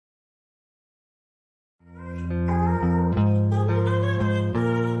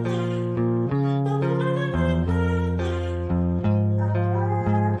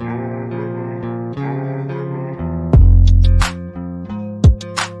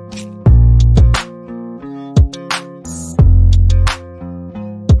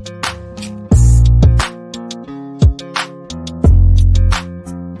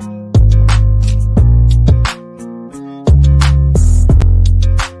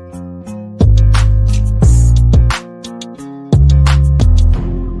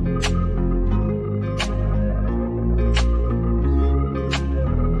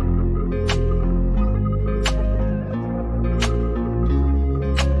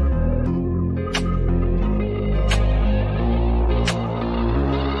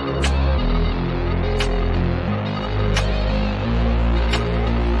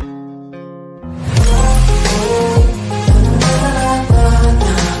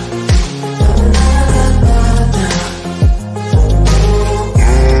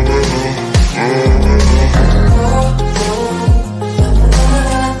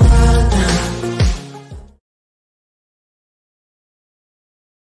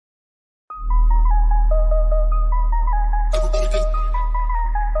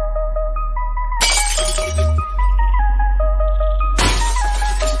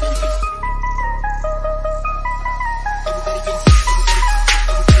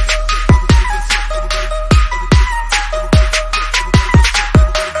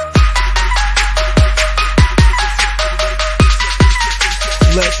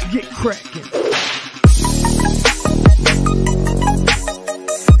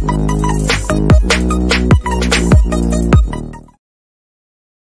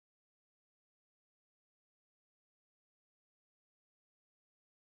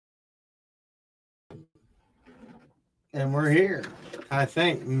And we're here. I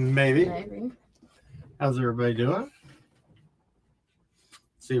think maybe. Maybe. How's everybody doing?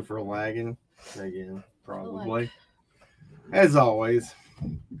 See if we're lagging again. Probably. As always.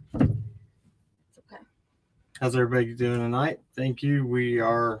 It's okay. How's everybody doing tonight? Thank you. We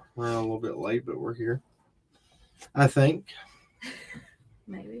are running a little bit late, but we're here. I think.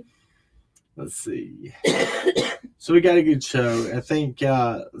 Maybe. Let's see. So we got a good show. I think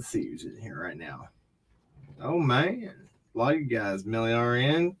let's see who's in here right now. Oh man. A lot of you guys. Millie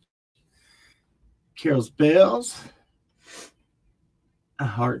RN. Carol's Bells. A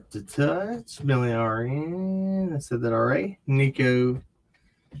Heart to Touch. Millie RN. I said that already. Nico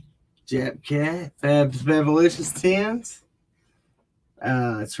Jap Cat. Fab's Babalicious Tins.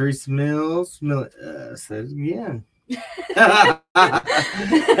 Teresa Mills. Said it again.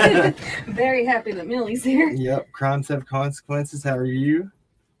 Very happy that Millie's here. Yep. Crimes have consequences. How are you?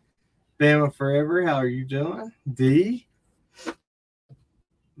 Bama Forever. How are you doing? D.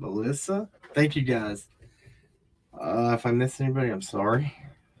 Melissa. Thank you guys. If I missed anybody, I'm sorry.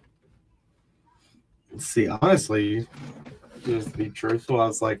 Let's see. Honestly, just to be truthful, I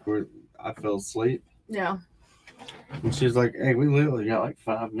was like, I fell asleep. Yeah. And she's like, hey, we literally got like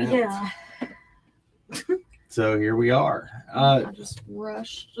 5 minutes. Yeah. So here we are. I just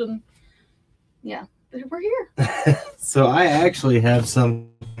rushed and yeah, we're here. So I actually have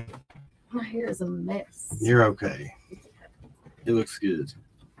some. My hair is a mess. You're okay. It looks good.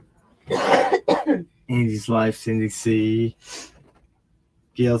 Andy's Life, Cindy C.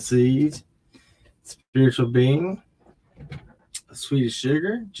 Gail Seed. Spiritual Being. Sweetest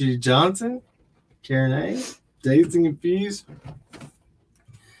Sugar. Judy Johnson. Karen A. Dazed and Confused.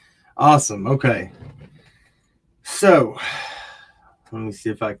 Awesome. Okay. So, let me see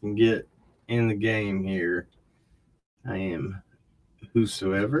if I can get in the game here. I am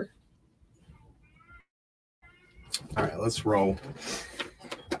whosoever. All right, let's roll.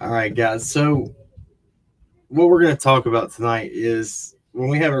 All right, guys. So, what we're going to talk about tonight is when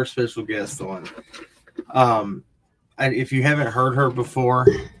we have our special guest on. If you haven't heard her before,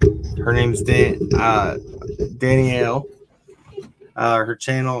 her name's Danielle. Her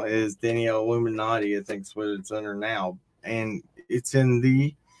channel is Danielle Illuminati. I think is what it's under now, and it's in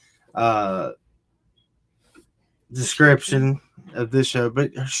the description of this show.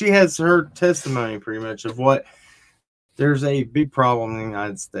 But she has her testimony pretty much of what there's a big problem in the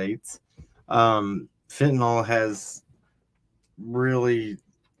United States. Fentanyl has really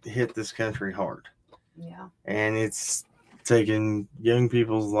hit this country hard. Yeah. And it's taken young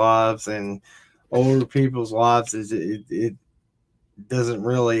people's lives and older people's lives. It doesn't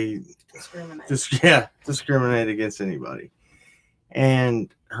really discriminate against anybody.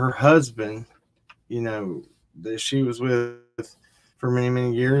 And her husband, that she was with for many,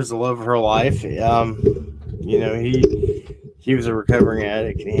 many years, the love of her life, he was a recovering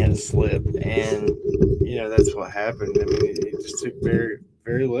addict and he had a slip. And, that's what happened. I mean, it just took very,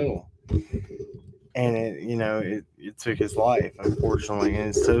 very little. And it took his life, unfortunately, and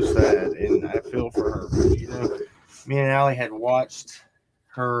it's so sad. And I feel for her. Me and Allie had watched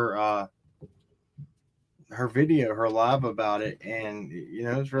her video, her live about it, and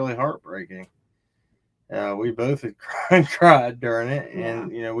it was really heartbreaking. We both had cried during it,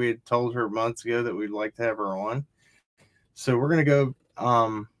 and we had told her months ago that we'd like to have her on. So we're gonna go.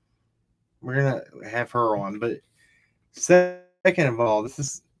 We're gonna have her on, but second of all, this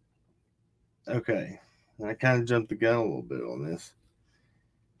is. Okay, I kind of jumped the gun a little bit on this,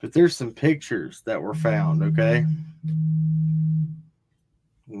 but there's some pictures that were found. Okay,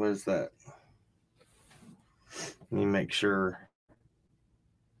 what is that? Let me make sure.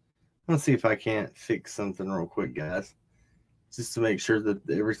 Let's see if I can't fix something real quick, guys, just to make sure that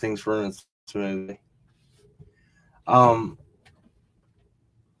everything's running smoothly.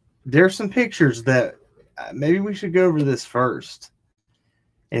 There's some pictures that maybe we should go over this first.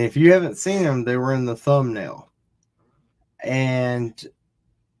 And if you haven't seen them, they were in the thumbnail. And,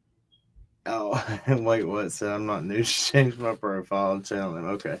 wait, what? So I'm not new. Just changed my profile and channel name.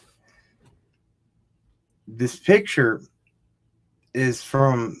 Okay. This picture is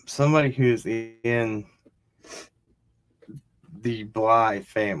from somebody who's in the Bly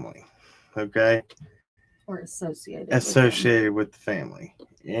family. Okay. Or associated with the family.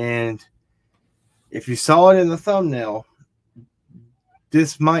 And if you saw it in the thumbnail,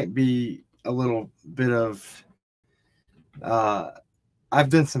 this might be a little bit of, I've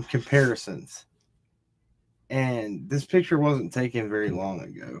done some comparisons, and this picture wasn't taken very long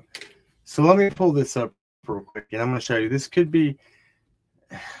ago. So let me pull this up real quick, and I'm going to show you. This could be,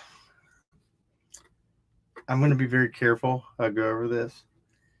 I'm going to be very careful how I go over this,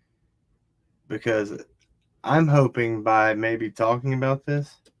 because I'm hoping by maybe talking about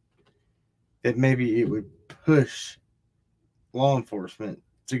this, that maybe it would push law enforcement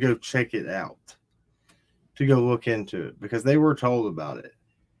to go check it out, to go look into it, because they were told about it.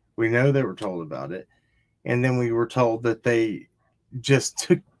 We know they were told about it. And then we were told that they just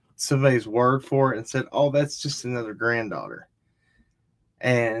took somebody's word for it and said, oh, that's just another granddaughter.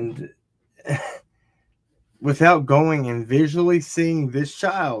 And without going and visually seeing this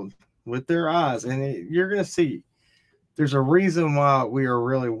child with their eyes, and you're going to see there's a reason why we are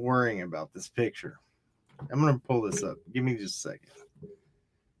really worrying about this picture. I'm going to pull this up. Give me just a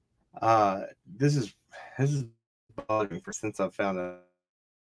second. This is bothering for since I found out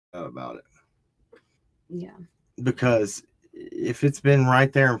about it. Yeah. Because if it's been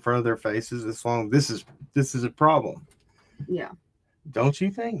right there in front of their faces this long, this is a problem. Yeah. Don't you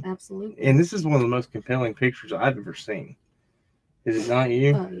think? Absolutely. And this is one of the most compelling pictures I've ever seen. Is it not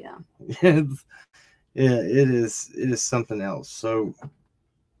you? Oh yeah. Yeah, it is. It is something else. So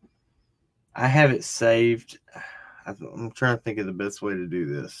I have it saved. I'm trying to think of the best way to do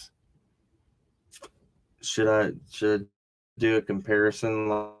this. Should I do a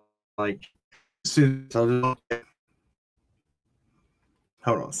comparison like? Hold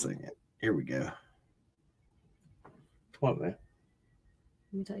on a second. Here we go. What, man?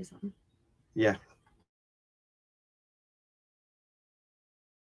 Let me tell you something. Yeah.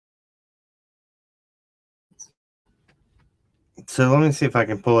 So let me see if I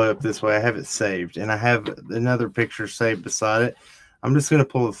can pull it up this way. I have it saved, and I have another picture saved beside it. I'm just going to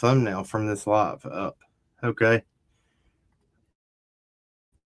pull the thumbnail from this live up. Okay.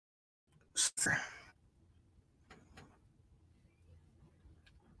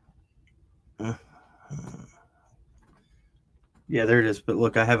 Yeah, there it is. But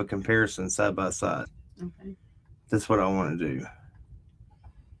look, I have a comparison side by side. Okay. That's what I want to do.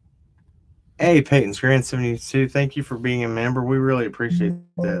 Hey, Peyton's Grand 72. Thank you for being a member. We really appreciate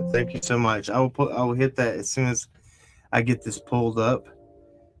that. Thank you so much. I will hit that as soon as I get this pulled up,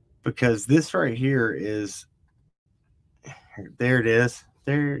 because this right here is, there it is.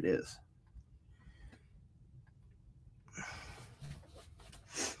 There it is.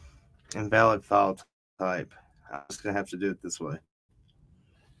 Invalid file type. I'm just going to have to do it this way.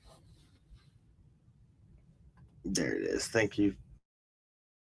 There it is. Thank you.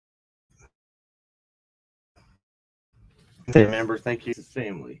 Remember, thank you to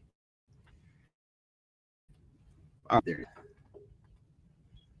family. All right, there.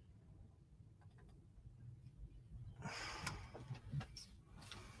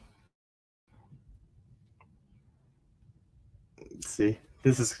 See,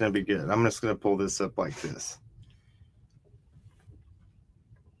 this is going to be good. I'm just going to pull this up like this.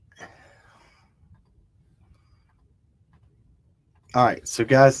 All right, so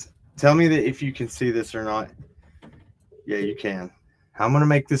guys, tell me that if you can see this or not. Yeah, you can. I'm going to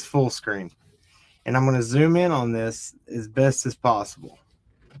make this full screen, and I'm going to zoom in on this as best as possible.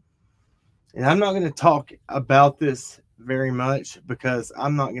 And I'm not going to talk about this very much, because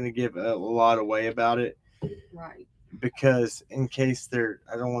I'm not going to give a lot away about it. Right. Because in case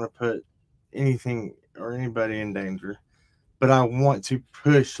I don't want to put anything or anybody in danger, but I want to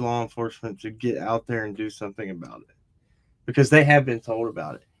push law enforcement to get out there and do something about it, because they have been told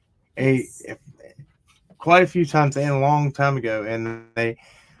about it quite a few times and a long time ago, and they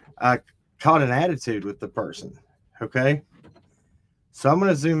caught an attitude with the person. Okay, so I'm going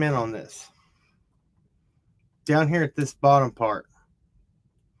to zoom in on this down here at this bottom part.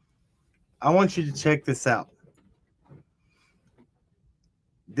 I want you to check this out.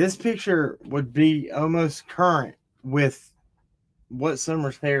 This picture would be almost current with what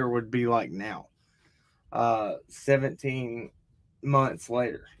Summer's hair would be like now, 17 months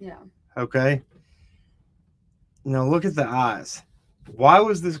later. Yeah. Okay. Now look at the eyes. Why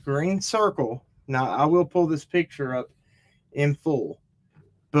was this green circle? Now I will pull this picture up in full,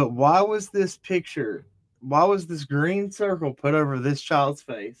 but why was this green circle put over this child's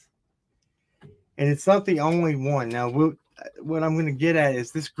face? And it's not the only one. Now, what I'm going to get at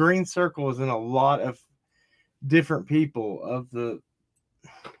is this green circle is in a lot of different people of the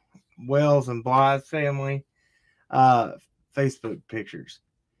Wells and Blythe family Facebook pictures.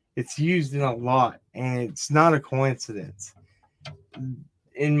 It's used in a lot, and it's not a coincidence,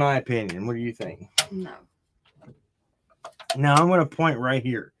 in my opinion. What do you think? No. Now, I'm going to point right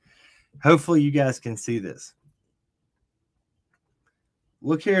here. Hopefully, you guys can see this.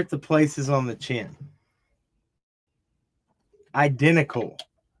 Look here at the places on the chin. Identical.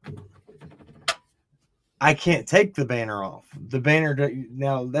 I can't take the banner off. The banner,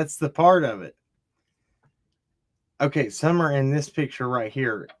 now that's the part of it. Okay, Summer in this picture right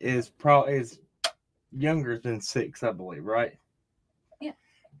here is younger than 6, I believe, right? Yeah.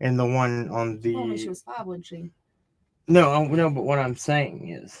 And the one on the Well, she was 5 when she. no, but what I'm saying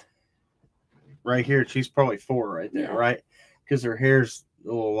is, right here, she's probably 4 right there, Yeah. right? Because her hair's a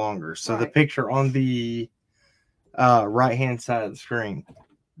little longer. So the Right. picture on the right hand side of the screen,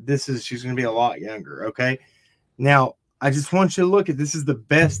 she's going to be a lot younger. Okay. Now, I just want you to look at this is the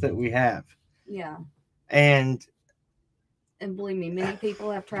best that we have. Yeah. And believe me, many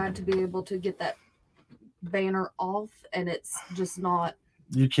people have tried to be able to get that banner off, and it's just not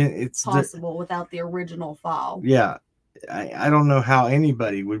it's possible without the original file. Yeah. I don't know how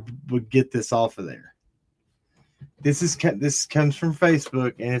anybody would get this off of there. This comes from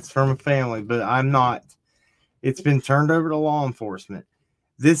Facebook and it's from a family, but I'm not. It's been turned over to law enforcement.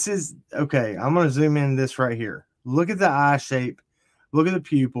 This is okay. I'm going to zoom in this right here. Look at the eye shape. Look at the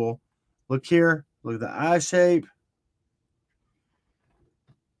pupil. Look here. Look at the eye shape.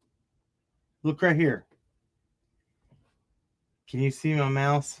 Look right here. Can you see my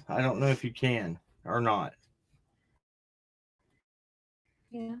mouse? I don't know if you can or not.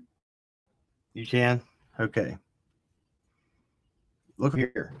 Yeah. You can? Okay. Look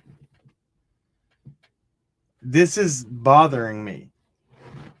here. This is bothering me.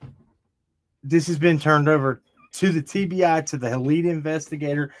 This has been turned over to the TBI, to the lead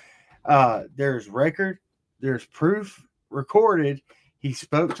investigator. There's record, there's proof recorded. He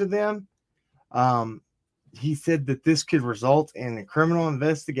spoke to them. He said that this could result in a criminal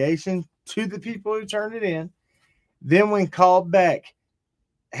investigation to the people who turned it in. Then, when called back,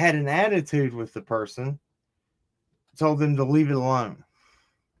 had an attitude with the person, told them to leave it alone.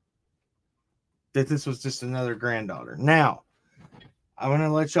 That this was just another granddaughter. Now, I'm going to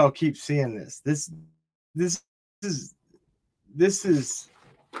let y'all keep seeing this. This is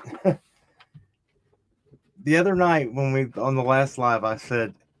the other night when we on the last live, I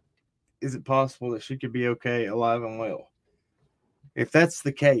said, is it possible that she could be okay, alive and well? If that's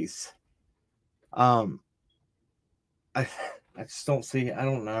the case, I just don't see. I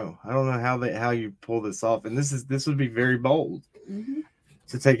don't know how you pull this off. And this would be very bold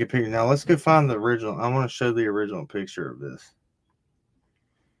to take a picture. Now let's go find the original. I want to show the original picture of this.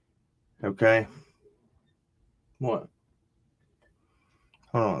 Okay. What?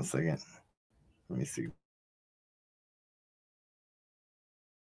 Hold on a second. Let me see.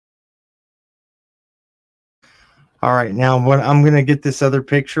 All right, now I'm going to get this other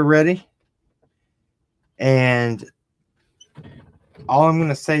picture ready. And all I'm going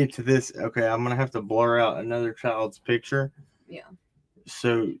to say to this, okay, I'm going to have to blur out another child's picture. Yeah.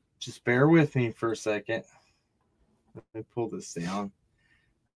 So just bear with me for a second. Let me pull this down.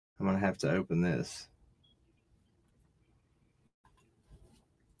 I'm going to have to open this.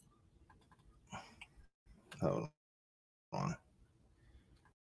 Hold on.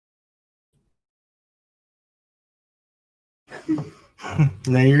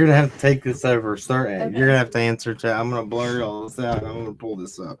 Now you're gonna have to take this over. Okay. You're gonna have to answer chat. I'm gonna blur all this out. I'm gonna pull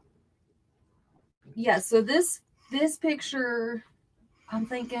this up. Yeah. So this picture, I'm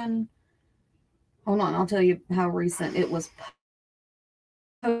thinking. Hold on, I'll tell you how recent it was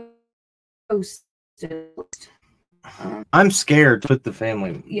posted. I'm scared to put the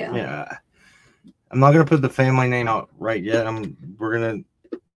family. Yeah. I'm not gonna put the family name out right yet.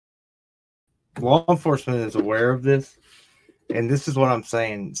 Law enforcement is aware of this. And this is what I'm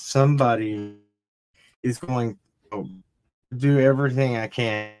saying. Somebody is going to do everything I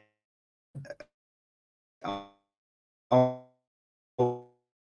can. I'll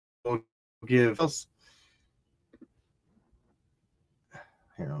give.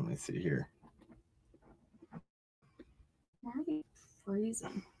 Here, let me see here. Why are we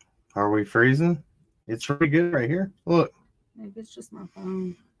freezing? Are we freezing? It's really good right here. Look. Maybe it's just my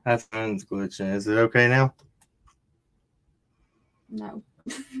phone. That phone's glitching. Is it okay now? No.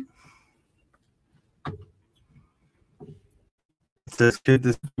 Says, could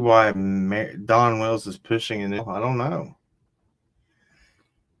this be why Don Wells is pushing it? I don't know.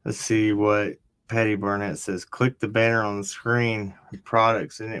 Let's see what Patty Burnett says. Click the banner on the screen with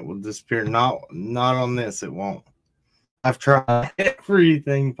products and it will disappear. Not on this, it won't. I've tried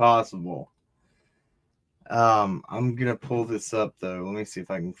everything possible. I'm gonna pull this up though. Let me see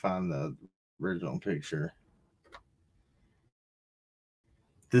if I can find the original picture.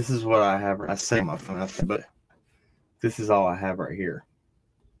 This is what I have. I say my phone, but this is all I have right here.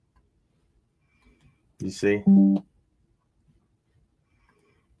 You see? What?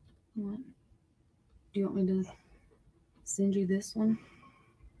 Do you want me to send you this one?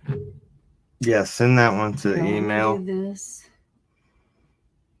 Yeah, send that one to the email. This.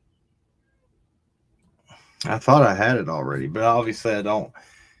 I thought I had it already, but obviously I don't.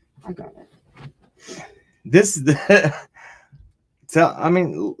 I got it. this is the. I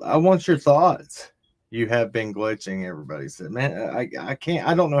mean, I want your thoughts. You have been glitching. Everybody said, man, I can't.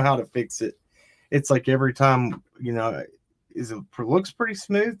 I don't know how to fix it. It's like every time, looks pretty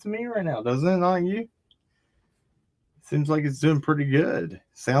smooth to me right now, doesn't it? Not you? Seems like it's doing pretty good.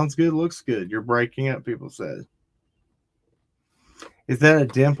 Sounds good, looks good. You're breaking up, people said. Is that a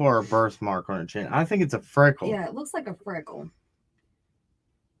dimple or a birthmark on her chin? I think it's a freckle. Yeah, it looks like a freckle.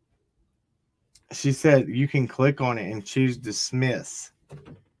 She said you can click on it and choose dismiss.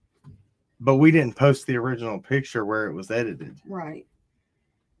 But we didn't post the original picture where it was edited. Right.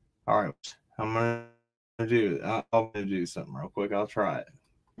 All right. I'm going to do it. I'm going to do something real quick. I'll try it.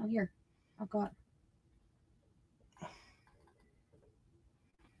 Oh, here. I've got.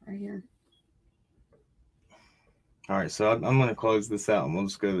 Right here. All right. So I'm going to close this out and we'll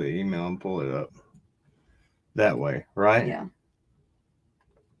just go to the email and pull it up. That way. Right? Yeah.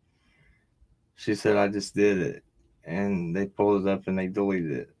 She said, I just did it. And they pulled it up and they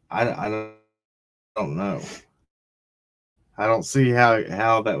deleted it. I don't know. I don't see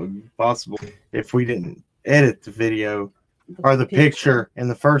how that would be possible if we didn't edit the video or the picture in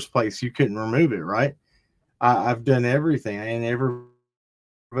the first place. You couldn't remove it, right? I've done everything, and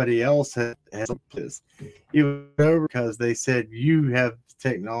everybody else has this. It was over because they said you have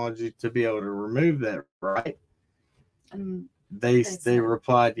technology to be able to remove that, right? They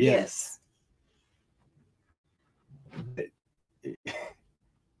replied yes. But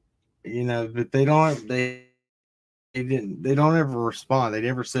they don't ever respond. They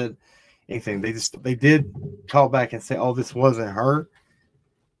never said anything. They did call back and say, oh, this wasn't her.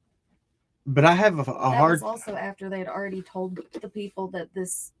 But I have a hard. That was also after they'd already told the people that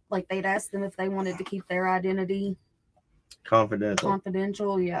this, like, they'd asked them if they wanted to keep their identity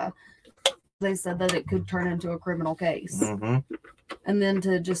confidential. Yeah, they said that it could turn into a criminal case. Mm-hmm. And then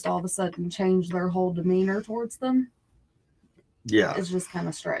to just all of a sudden change their whole demeanor towards them. Yeah, it's just kind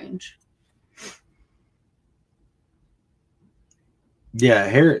of strange. Yeah,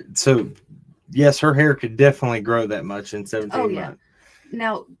 hair. So, yes, her hair could definitely grow that much in 17 months.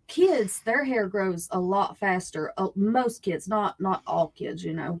 Now, kids, their hair grows a lot faster. Most kids, not all kids,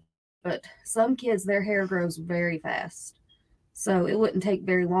 but some kids, their hair grows very fast. So it wouldn't take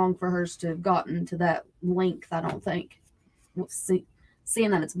very long for hers to have gotten to that length, I don't think.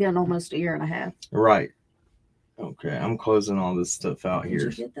 Seeing that it's been almost a year and a half. Right. Okay, I'm closing all this stuff out here.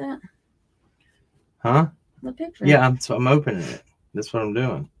 Did you get that? Huh? The picture. Yeah, I'm opening it. That's what I'm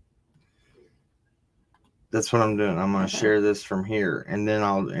doing. I'm going to share this from here, and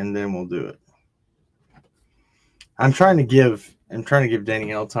then we'll do it. I'm trying to give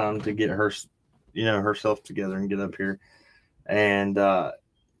Danielle time to get her, herself together and get up here, and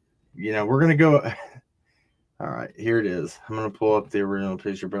we're gonna go. All right, here it is. I'm gonna pull up the original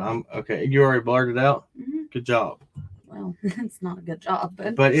picture, but I'm okay. You already blurred it out. Mm-hmm. Good job. Well, it's not a good job,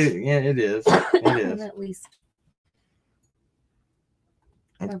 but it is. It is. At least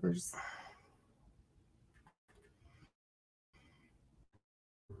covers.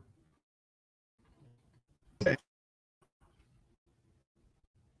 Okay.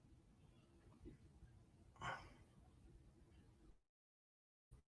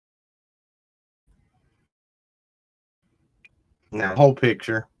 Now, whole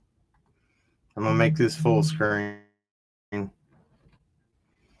picture. I'm going to make this full screen. And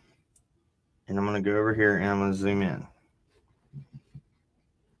I'm going to go over here and I'm going to zoom in.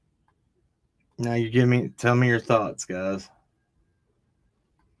 Now tell me your thoughts, guys.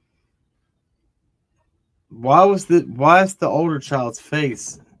 Why is the older child's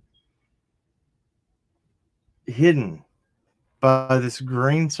face hidden by this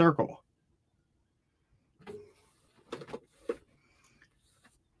green circle?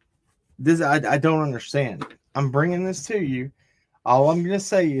 I don't understand. I'm bringing this to you. All I'm going to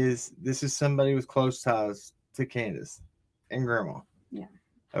say is this is somebody with close ties to Candace and Grandma. Yeah.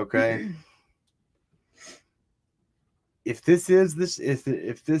 Okay. If this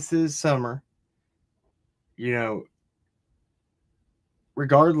is Summer,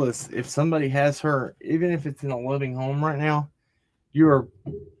 regardless, if somebody has her, even if it's in a living home right now, you are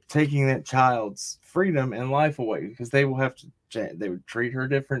taking that child's freedom and life away because they would treat her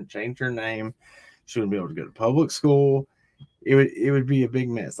different, change her name. She wouldn't be able to go to public school. It would be a big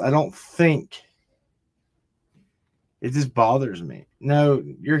mess. I don't think. It just bothers me. No,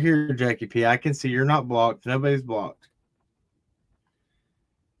 you're here, Jackie P. I can see you're not blocked. Nobody's blocked.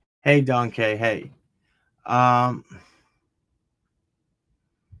 Hey, Don K. Hey.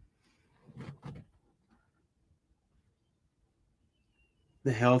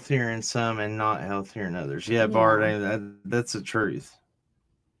 The healthier in some and not healthier in others. Yeah, Bart, that's the truth.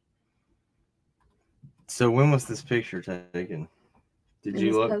 So when was this picture taken? Did It you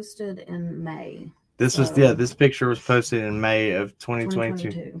was look? posted in May. This was, yeah, this picture was posted in May of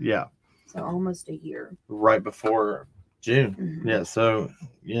 2022. Yeah. So almost a year. Right before June. Mm-hmm. Yeah. So,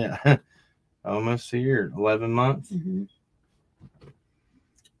 yeah, almost a year, 11 months. Mm-hmm.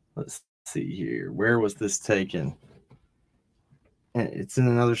 Let's see here. Where was this taken? It's in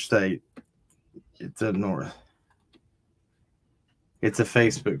another state. It's up north. It's a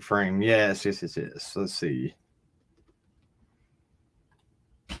Facebook frame. Yes. Let's see.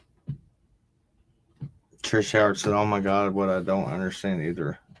 Trish Howard said, "Oh my God, what I don't understand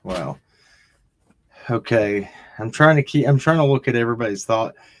either." Wow. Okay, I'm trying to look at everybody's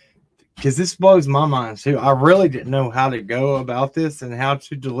thought, because this blows my mind too. I really didn't know how to go about this and how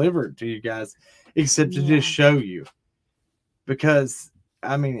to deliver it to you guys, except to just show you. Because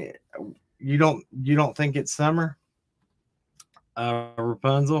I mean, you don't think it's summer,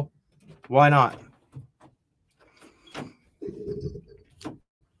 Rapunzel? Why not?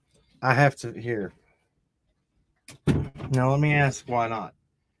 I have to here. Now let me ask, why not?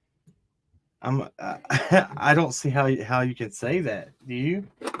 I don't see how you can say that. Do you?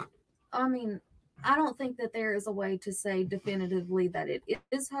 I mean, I don't think that there is a way to say definitively that it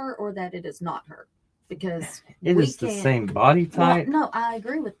is her or that it is not her, because it is the same body type. Well, no, I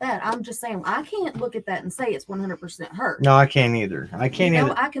agree with that. I'm just saying I can't look at that and say it's 100% her. No, I can't either. I can't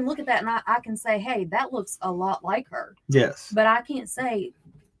either. I can look at that and I can say, hey, that looks a lot like her. Yes. But I can't say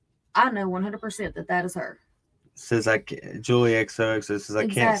I know 100% that is her. Says Julie XOX says I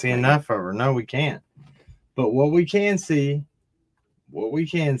can't see enough of her. No, we can't. But what we can see,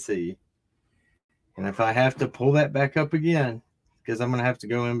 and if I have to pull that back up again, because I'm gonna have to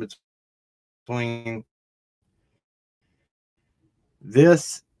go in between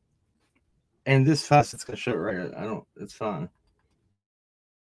this and this fast, it's gonna show it right here. It's fine.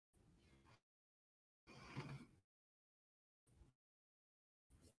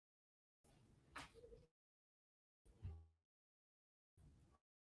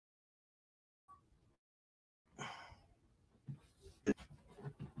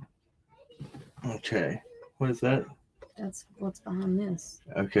 Okay, what is that? That's what's behind this.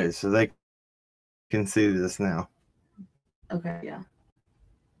 Okay, so they can see this now. Okay, yeah.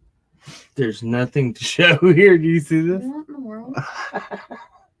 There's nothing to show here. Do you see this? What in the world?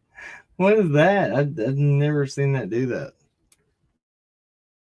 What is that? I've never seen that do that.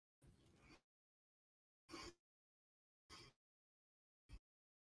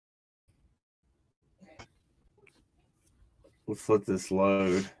 Let's let this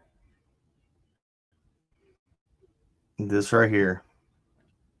load. This right here.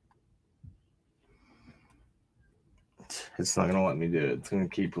 It's not gonna let me do it. It's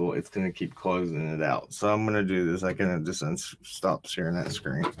gonna keep closing it out. So I'm gonna do this. I can just stop sharing that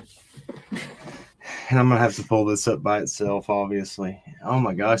screen. And I'm gonna have to pull this up by itself, obviously. Oh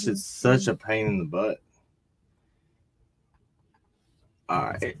my gosh, it's such a pain in the butt. All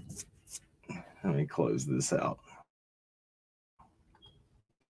right. Let me close this out.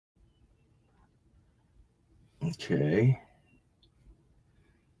 Okay.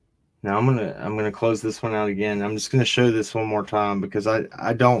 Now I'm gonna close this one out again. I'm just gonna show this one more time because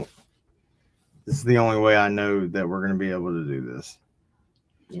I don't. This is the only way I know that we're gonna be able to do this.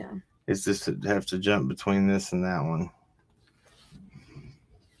 Yeah. It's just to have to jump between this and that one.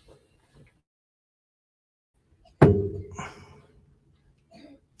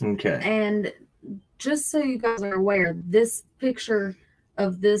 Okay. And just so you guys are aware, this picture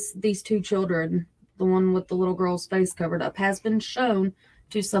of these two children, the one with the little girl's face covered up, has been shown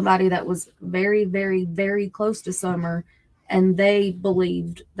to somebody that was very, very, very close to Summer, and they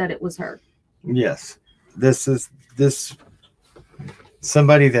believed that it was her. Yes. This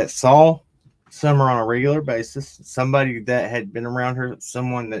somebody that saw Summer on a regular basis, somebody that had been around her,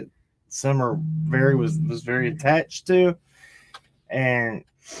 someone that Summer was very attached to, and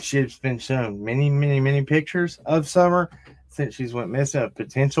she has been shown many, many, many pictures of Summer since she's went missing.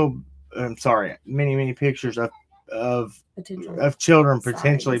 Many pictures of children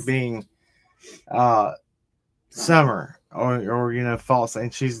potentially being Summer or false,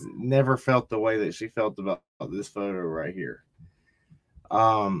 and she's never felt the way that she felt about this photo right here.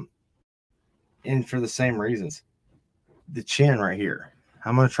 And for the same reasons, the chin right here.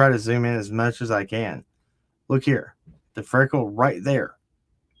 I'm going to try to zoom in as much as I can. Look here, the freckle right there.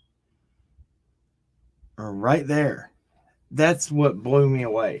 Right there. That's what blew me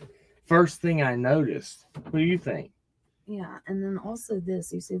away. First thing I noticed. What do you think? Yeah, and then also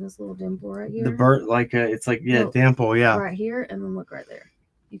this. You see this little dimple right here? The bird, dimple, yeah. Right here, and then look right there.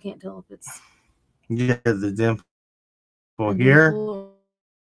 You can't tell if it's... Yeah, the dimple here.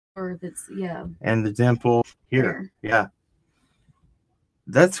 or that's yeah and the dimple here. there. Yeah,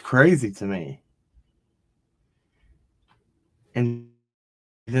 that's crazy to me. And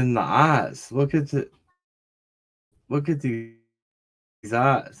then the eyes. Look at these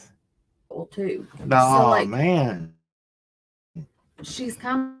eyes. Well, too. So Oh like man. she's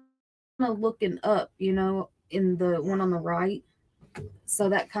kind of looking up, in the one on the right. So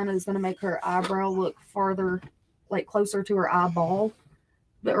that kind of is going to make her eyebrow look farther, like closer to her eyeball.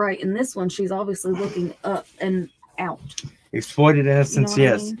 But right in this one, she's obviously looking up and out. Exploited You know innocence, what I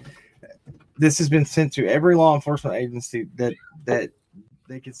yes. mean? This has been sent to every law enforcement agency that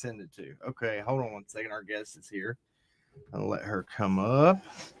they can send it to. Okay, hold on one second. Our guest is here. I'll let her come up.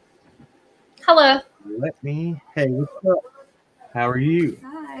 Hello. Let me. Hey, what's up? How are you?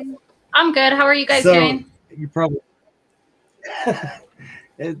 Hi. I'm good. How are you guys So doing? you probably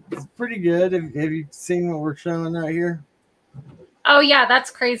it's pretty good. Have you seen what we're showing right here? Oh yeah, that's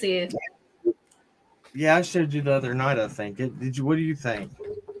crazy. Yeah, I showed you the other night. I think. Did you? What do you think?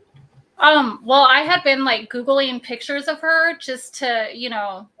 Well, I had been like Googling pictures of her just to,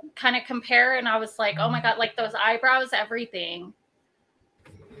 kind of compare, and I was like, oh my God, like those eyebrows, everything.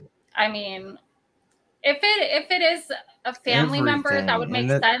 I mean, if it is a family member, that would Everything,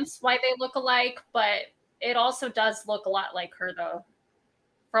 make and that sense why they look alike, but it also does look a lot like her though,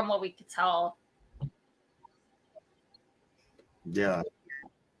 from what we could tell. yeah,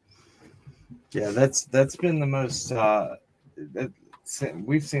 yeah. That's been the most. That,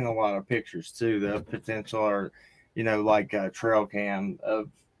 we've seen a lot of pictures too. The potential, or like trail cam of.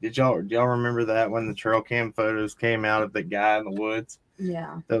 Do y'all remember that when the trail cam photos came out of the guy in the woods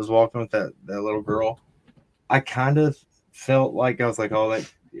Yeah. that was walking with that little girl? I kind of felt like I was like, oh,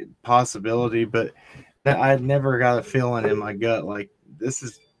 that possibility, but that I never got a feeling in my gut like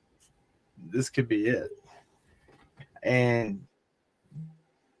this could be it. And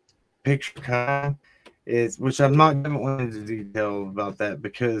picture time is, which I'm not going into detail about that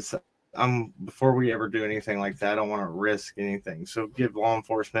because before we ever do anything like that, I don't want to risk anything. So give law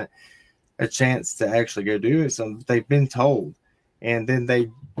enforcement a chance to actually go do it. So they've been told, and then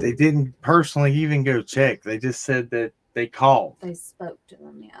they didn't personally even go check. They just said that they called. They spoke to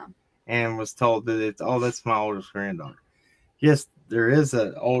them, yeah. And was told that that's my oldest granddaughter. Yes, there is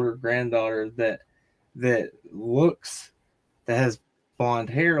an older granddaughter that looks that has blonde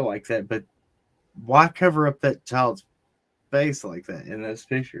hair like that, but why cover up that child's face like that in those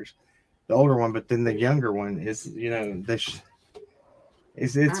pictures? The older one, but then the younger one is, it's It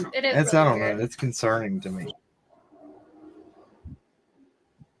is it's really I don't weird. know, it's concerning to me.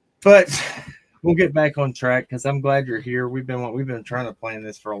 But we'll get back on track because I'm glad you're here. We've been trying to plan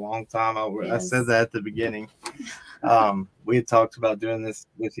this for a long time. I said that at the beginning. We had talked about doing this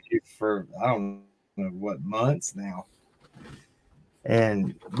with you for I don't know what months now,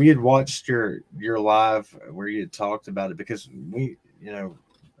 and we had watched your live where you had talked about it because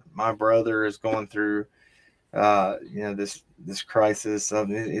my brother is going through this crisis.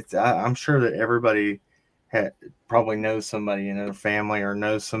 I'm sure that everybody probably knows somebody in their family or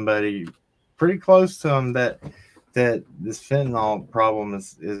knows somebody pretty close to them that this fentanyl problem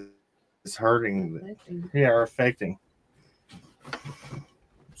is hurting. Affecting. Yeah, or affecting.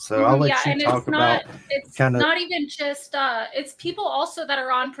 So I'll let you and talk about it's kind of. not even just it's people also that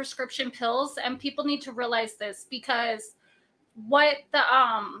are on prescription pills, and people need to realize this because what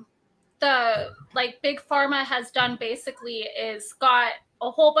the like big pharma has done basically is got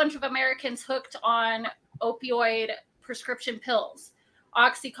a whole bunch of Americans hooked on opioid prescription pills,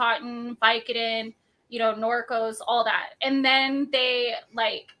 Oxycontin, Vicodin, Norcos, all that, and then they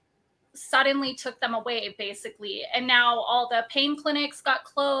suddenly took them away basically, and now all the pain clinics got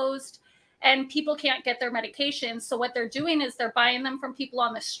closed and people can't get their medications. So what they're doing is they're buying them from people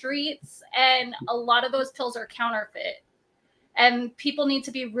on the streets, and a lot of those pills are counterfeit, and people need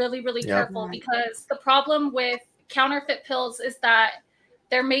to be really, really careful because the problem with counterfeit pills is that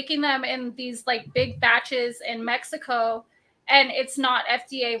they're making them in these big batches in Mexico, and it's not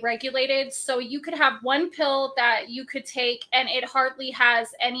FDA regulated. So you could have one pill that you could take and it hardly has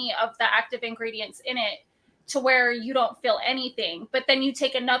any of the active ingredients in it to where you don't feel anything. But then you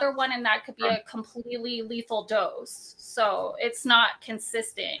take another one and that could be a completely lethal dose. So it's not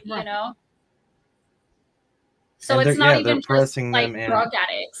consistent, So it's not even just drug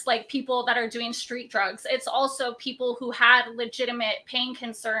addicts, like people that are doing street drugs. It's also people who had legitimate pain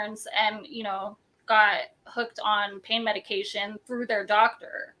concerns and, got hooked on pain medication through their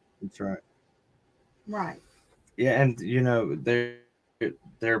doctor. That's right. Right. Yeah, and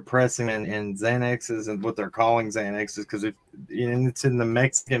they're pressing in Xanaxes and what they're calling Xanaxes because it's in the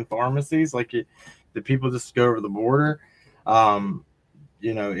Mexican pharmacies, the people just go over the border.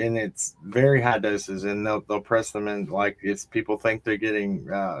 you know, and it's very high doses, and they'll press them in like it's people think they're getting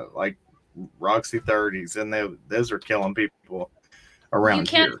like Roxy 30s, and those are killing people You around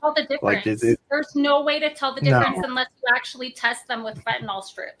can't here. tell the Like difference. There's no way to tell the no, difference unless you actually test them with fentanyl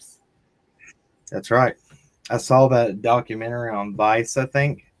strips. that's right. I saw that documentary on Vice, I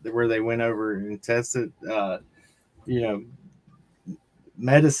think, where they went over and tested, you know,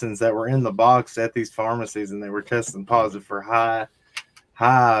 medicines that were in the box at these pharmacies, and they were testing positive for high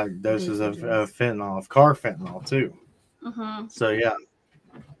doses of fentanyl, of carfentanil too. Mm-hmm. So yeah,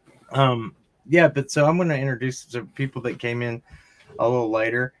 yeah. But so I'm going to introduce some people that came in a little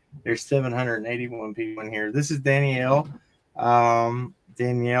later. There's 781 people in here. This is Danielle.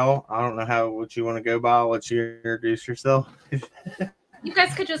 Danielle, I don't know what you want to go by. I'll let you introduce yourself. You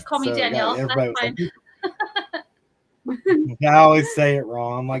guys could just call me Danielle. Yeah, that's fine. I always say it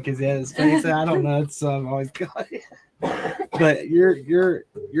wrong. I'm like, is that his face? I don't know. It's I've always got it. But your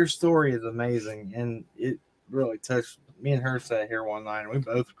story is amazing, and it really touched me and her. Sat here one night, and we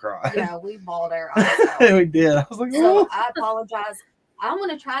both cried. Yeah, we bawled our eyes out. We did. I was like, so I apologize. I'm going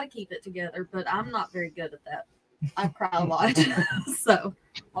to try to keep it together, but I'm not very good at that. I cry a lot, so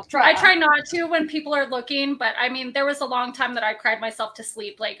I'll try. I try not to when people are looking, but I mean, there was a long time that I cried myself to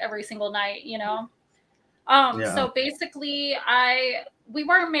sleep like every single night, you know. So basically we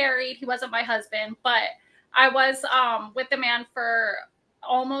weren't married. He wasn't my husband, but I was with the man for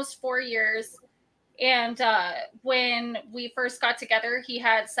almost 4 years. And when we first got together, he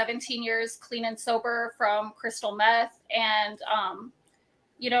had 17 years clean and sober from crystal meth, and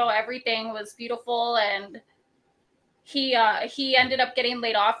you know, everything was beautiful. And he ended up getting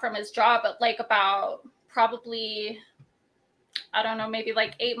laid off from his job at like about probably, I don't know, maybe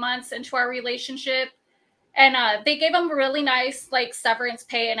like 8 months into our relationship. And they gave him really nice like severance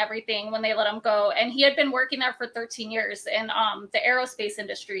pay and everything when they let him go. And he had been working there for 13 years in the aerospace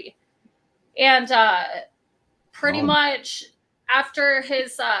industry. And pretty much after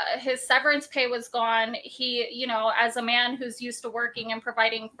his severance pay was gone, he, you know, as a man who's used to working and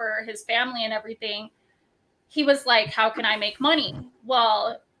providing for his family and everything, he was like, how can I make money?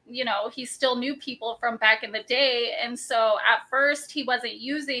 Well, you know, he still knew people from back in the day. And so at first he wasn't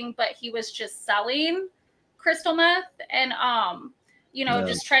using, but he was just selling crystal meth and, you know,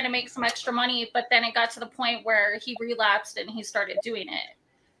 just trying to make some extra money. But then it got to the point where he relapsed and he started doing it.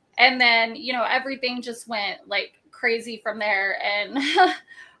 And then, you know, everything just went like crazy from there. And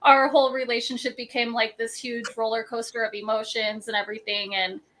our whole relationship became like this huge roller coaster of emotions and everything.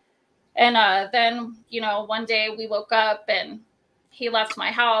 And then, you know, one day we woke up and he left my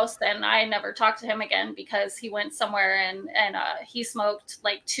house, and I never talked to him again because he went somewhere and he smoked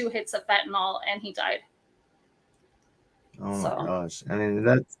like 2 hits of fentanyl and he died. Oh my gosh. I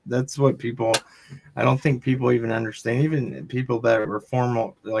mean, that's what people, I don't think people even understand, even people that were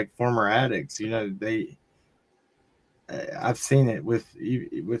former addicts, you know, I've seen it with,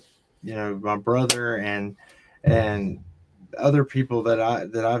 you know, my brother and other people that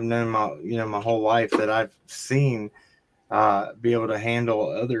I've known my whole life, that I've seen be able to handle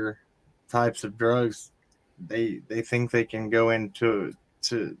other types of drugs. They think they can go into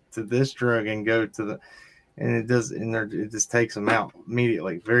this drug and go to the, and it does, and it just takes them out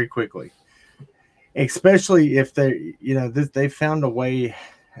immediately, very quickly. Especially if they, you know, they found a way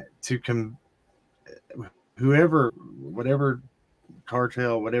to whatever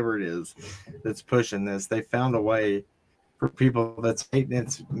cartel, whatever it is that's pushing this, they found a way for people that's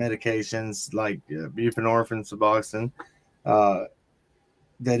maintenance medications like buprenorphine, Suboxone,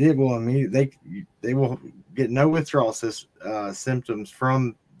 that it will immediately, they will get no withdrawal symptoms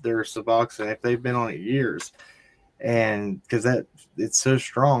from their Suboxone if they've been on it years, and because it's so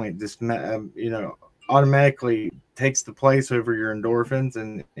strong, it just you know, automatically takes the place over your endorphins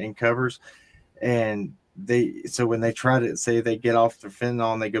and covers. And so when they try to say they get off their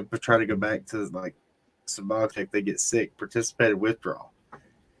fentanyl and they try to go back to like Suboxone, they get sick, precipitated withdrawal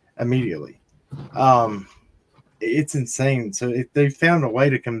immediately. It's insane. So they found a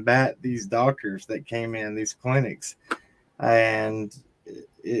way to combat these doctors that came in these clinics, and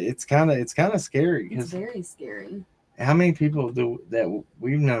it's kind of scary. It's very scary. How many people that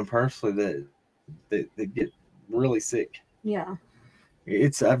we've known personally that get really sick? Yeah.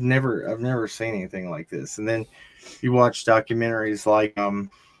 I've never seen anything like this. And then you watch documentaries like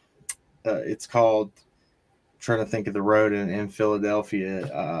it's called, I'm trying to think of the road in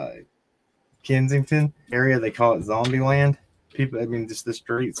Philadelphia, Kensington area, they call it Zombie Land. People, I mean, just the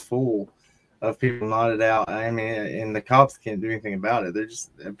streets full of people knotted out. I mean, and the cops can't do anything about it. They're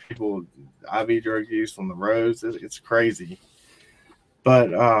just people, IV drug use on the roads. It's crazy. But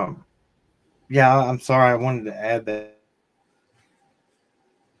yeah, I'm sorry, I wanted to add that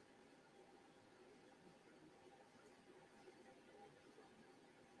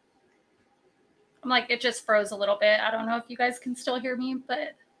I'm like, it just froze a little bit. I don't know if you guys can still hear me,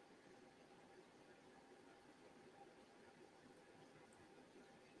 but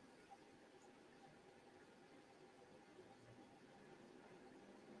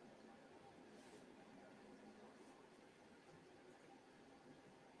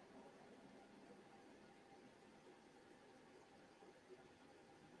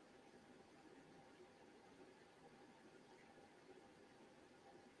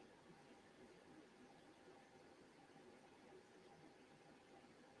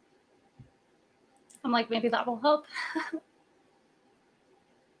I'm like, maybe that will help.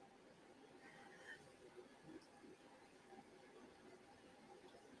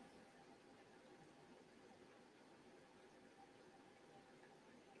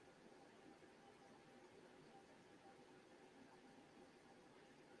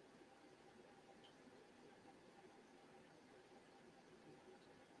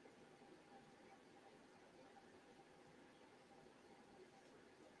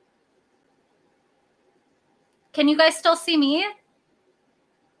 Can you guys still see me?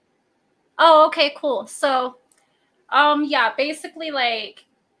 Oh, okay, cool. So, yeah, basically, like,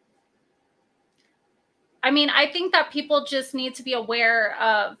 I mean, I think that people just need to be aware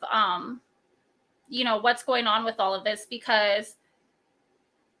of, you know, what's going on with all of this, because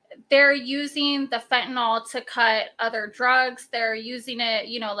they're using the fentanyl to cut other drugs. They're using it,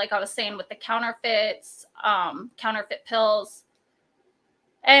 you know, like I was saying, with the counterfeits, counterfeit pills.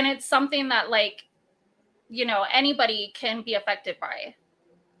 And it's something that, like, you know, anybody can be affected by.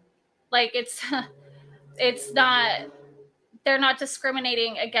 Like, it's not, they're not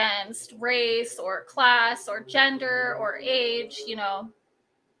discriminating against race or class or gender or age, you know.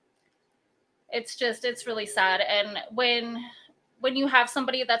 It's just, it's really sad. And when you have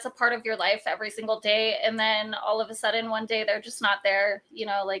somebody that's a part of your life every single day, and then all of a sudden one day they're just not there, you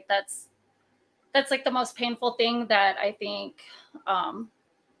know, like that's like the most painful thing that I think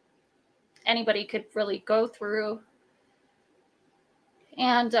anybody could really go through.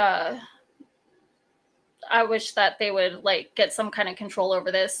 And I wish that they would, like, get some kind of control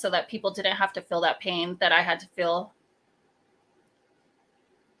over this so that people didn't have to feel that pain that I had to feel.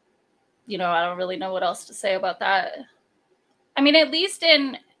 You know, I don't really know what else to say about that. I mean, at least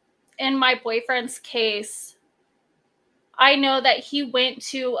in my boyfriend's case, I know that he went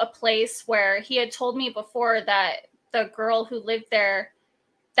to a place where he had told me before that the girl who lived there,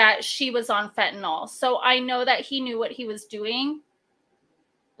 that she was on fentanyl. So I know that he knew what he was doing.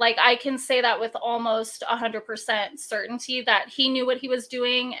 Like, I can say that with almost 100% certainty that he knew what he was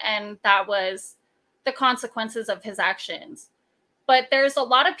doing, and that was the consequences of his actions. But there's a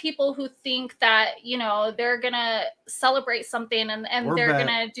lot of people who think that, you know, they're going to celebrate something and they're going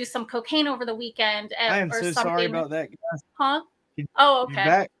to do some cocaine over the weekend. I am so sorry about that, guys. Huh? Oh, okay.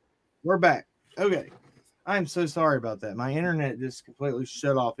 Back? We're back. Okay. I'm so sorry about that. My internet just completely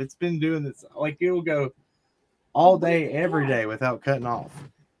shut off. It's been doing this. Like, it will go all day, every day without cutting off.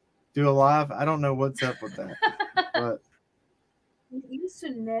 Do a live. I don't know what's up with that. But it used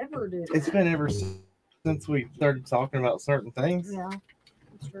to never do that. It's been ever since we started talking about certain things. Yeah.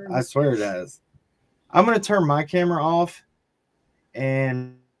 That's true. I swear it has. I'm going to turn my camera off,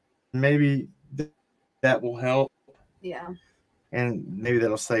 and maybe that will help. Yeah. And maybe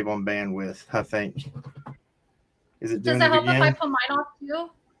that'll save on bandwidth, I think. Is it doing Does it help again? if I put mine off too?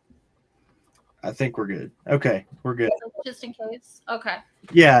 I think we're good. Okay, we're good. Just in case. Okay.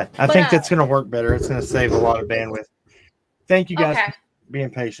 Yeah, I think that's going to work better. It's going to save a lot of bandwidth. Thank you guys for being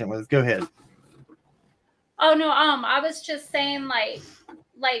patient with us. Go ahead. Oh no, I was just saying, like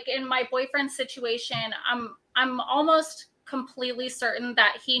in my boyfriend's situation, I'm almost completely certain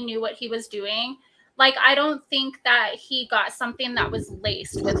that he knew what he was doing. Like, I don't think that he got something that was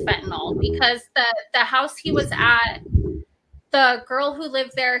laced with fentanyl, because the house he was at, the girl who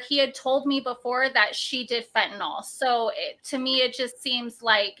lived there, he had told me before that she did fentanyl. So to me, it just seems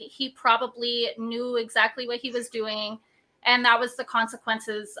like he probably knew exactly what he was doing. And that was the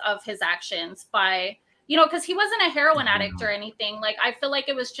consequences of his actions by, you know, because he wasn't a heroin addict or anything. Like, I feel like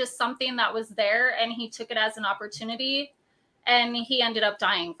it was just something that was there and he took it as an opportunity and he ended up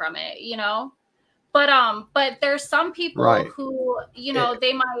dying from it, you know? But there's some people who, you know,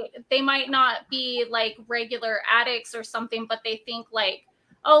 they might not be like regular addicts or something, but they think like,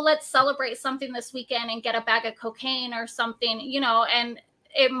 oh, let's celebrate something this weekend and get a bag of cocaine or something, you know, and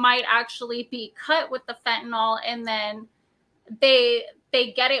it might actually be cut with the fentanyl, and then they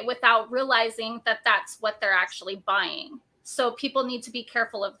get it without realizing that that's what they're actually buying. So people need to be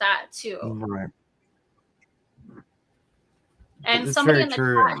careful of that too. Right. And somebody in the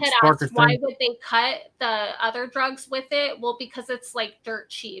chat had asked, why would they cut the other drugs with it? Well, because it's like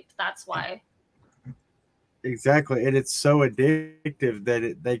dirt cheap. That's why. exactly, and it's so addictive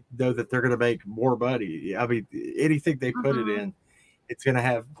that they know that they're going to make more money. I mean, anything they put it Hmm. in, it's going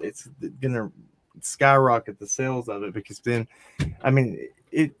to skyrocket the sales of it because then, I mean,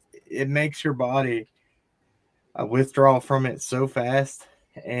 it it makes your body withdraw from it so fast,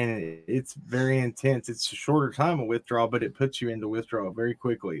 and it's very intense. It's a shorter time of withdrawal, but it puts you into withdrawal very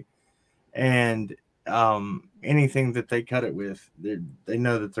quickly. And anything that they cut it with, they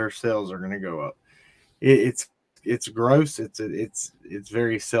know that their sales are going to go up. It's gross. It's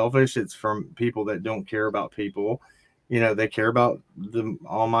very selfish. It's from people that don't care about people. They care about the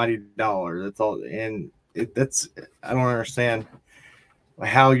almighty dollar. That's all. And that's I don't understand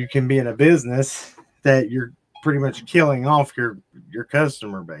how you can be in a business that you're pretty much killing off your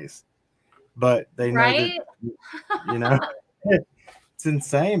customer base, but they know that Right? you know it's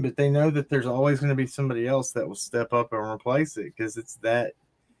insane. But they know that there's always going to be somebody else that will step up and replace it because it's that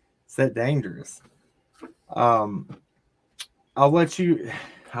dangerous. Um, I'll let you.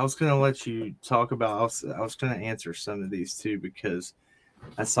 I was gonna let you talk about. I was gonna answer some of these too because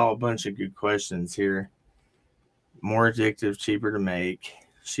I saw a bunch of good questions here. More addictive, cheaper to make.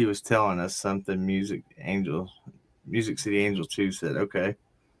 She was telling us something. Music City Angel 2 said, okay.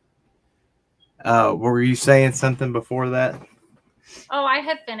 Were you saying something before that? Oh, I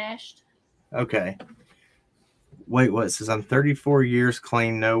had finished. Okay. Wait, what? It says I'm 34 years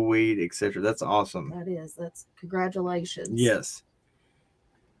clean, no weed, etc. That's awesome. That's congratulations. Yes.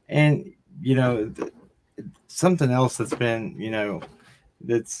 And, you know, something else that's been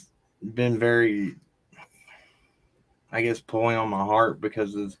very, I guess, pulling on my heart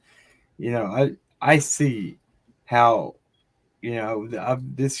because of, I see how,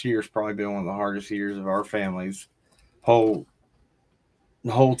 this year's probably been one of the hardest years of our family's whole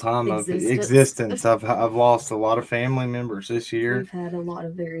the whole time of Existence. existence. I've lost a lot of family members this year. We've had a lot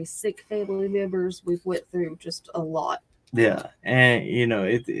of very sick family members. We've went through just a lot. Yeah, and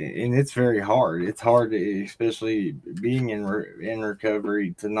it's very hard. It's hard, especially being in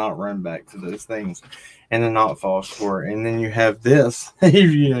recovery, to not run back to those things and to not fall short. And then you have this,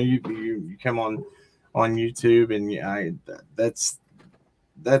 you come on YouTube, and that's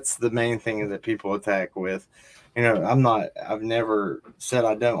the main thing that people attack with. I've never said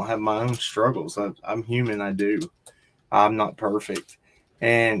I don't have my own struggles. I'm human. I do. I'm not perfect,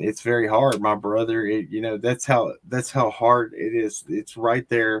 and it's very hard. My brother, that's how hard it is. It's right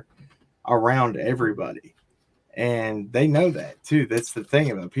there around everybody, and they know that too. That's the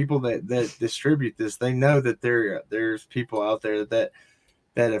thing about people that distribute this. They know that there's people out there that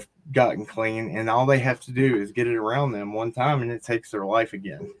have gotten clean, and all they have to do is get it around them one time, and it takes their life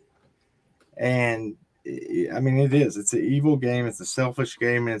again. And I mean, it is. It's an evil game. It's a selfish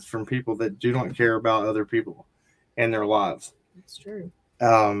game, and it's from people that do not care about other people and their lives. It's true.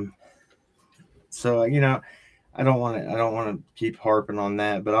 Um, so I don't want to keep harping on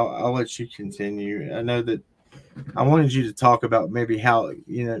that, but I'll let you continue. I know that I wanted you to talk about maybe how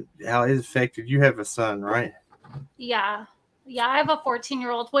it affected. You have a son, right? Yeah. Yeah, I have a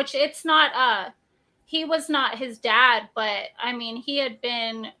 14-year-old, which it's not he was not his dad, but I mean, he had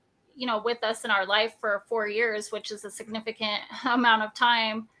been, with us in our life for 4 years, which is a significant amount of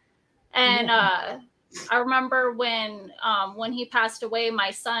time. And Yeah. I remember when he passed away, my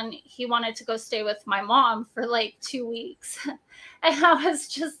son, he wanted to go stay with my mom for like 2 weeks. And I was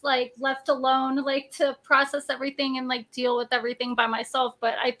just like left alone, like to process everything and like deal with everything by myself.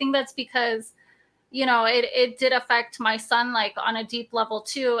 But I think that's because, it did affect my son like on a deep level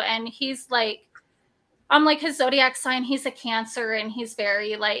too. And he's like, I'm like his zodiac sign, he's a Cancer, and he's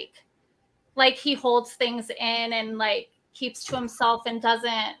very like he holds things in and like keeps to himself and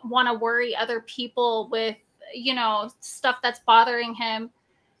doesn't want to worry other people with stuff that's bothering him.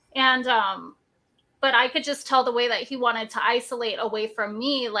 And but I could just tell the way that he wanted to isolate away from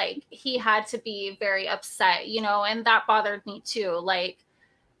me, like he had to be very upset, and that bothered me too. Like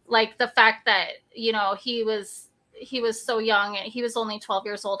the fact that he was so young, and he was only 12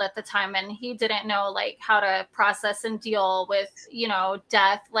 years old at the time, and he didn't know like how to process and deal with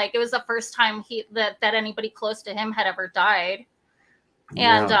death. Like it was the first time that anybody close to him had ever died.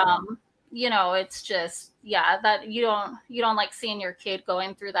 And Yeah. it's just, yeah, that you don't like seeing your kid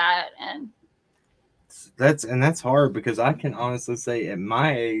going through that. And That's hard because I can honestly say at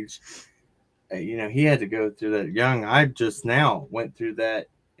my age, he had to go through that young. I just now went through that.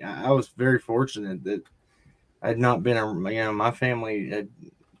 I was very fortunate that I'd not been, my family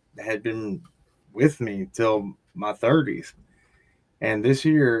had been with me till my 30s. And this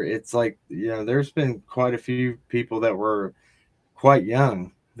year, it's like, there's been quite a few people that were quite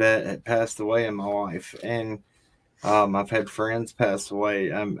young that had passed away in my life. And I've had friends pass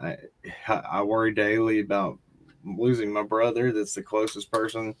away. I worry daily about losing my brother. That's the closest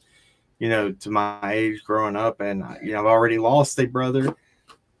person, to my age growing up. And, I've already lost a brother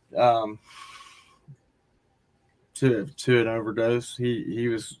um, to an overdose. He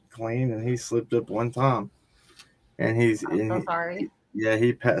was clean and he slipped up one time. And I'm so sorry. yeah,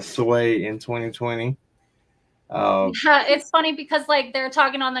 he passed away in 2020. Yeah, it's funny because like they're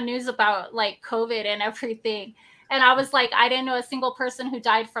talking on the news about like COVID and everything. And I was like, I didn't know a single person who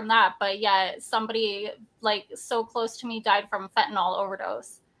died from that, but yeah, somebody like so close to me died from fentanyl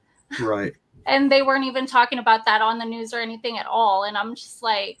overdose. Right. And they weren't even talking about that on the news or anything at all. And I'm just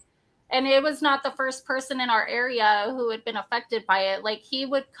like, and it was not the first person in our area who had been affected by it. Like he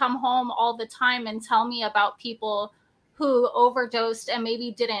would come home all the time and tell me about people who overdosed and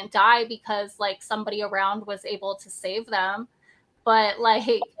maybe didn't die because like somebody around was able to save them. But like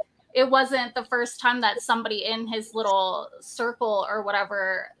it wasn't the first time that somebody in his little circle or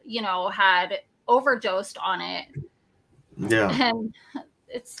whatever, had overdosed on it. Yeah. And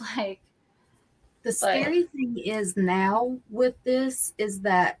it's like, the scary thing is now with this is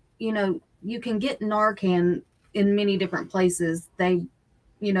that, you can get Narcan in many different places. They,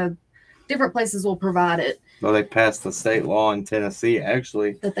 different places will provide it. Well, they passed the state law in Tennessee,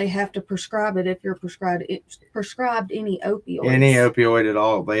 actually, that they have to prescribe it if you're prescribed any opioids. Any opioid at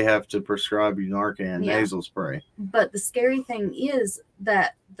all, they have to prescribe you Narcan nasal spray. But the scary thing is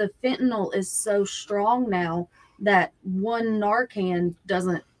that the fentanyl is so strong now that one Narcan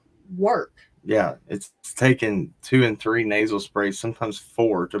doesn't work. Yeah, it's taken 2 and 3 nasal sprays, sometimes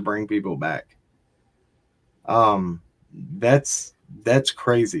 4, to bring people back. That's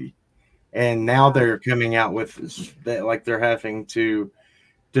crazy. And now they're coming out with that, like they're having to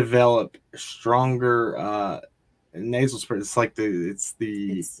develop stronger nasal spray. It's like it's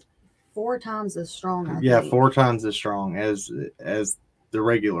 4 times as strong. I think. 4 times as strong as the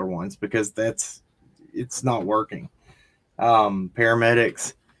regular ones, because it's not working.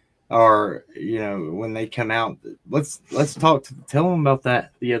 Paramedics are, when they come out, let's tell them about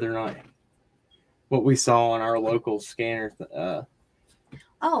that the other night. What we saw on our local scanner. So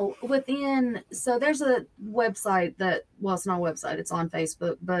there's a website that, well, it's not a website, it's on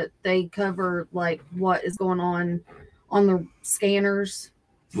Facebook, but they cover like what is going on the scanners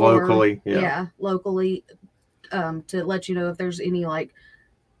Locally. Locally, to let you know if there's any like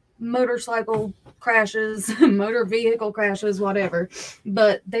motorcycle crashes, motor vehicle crashes, whatever.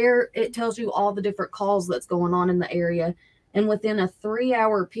 But it tells you all the different calls that's going on in the area. And within a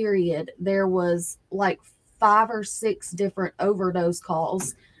 3-hour period, there was like 5 or 6 different overdose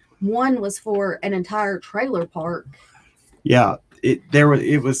calls. One was for an entire trailer park. Yeah, it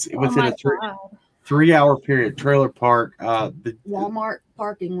was within a 3-hour period. Trailer park, the Walmart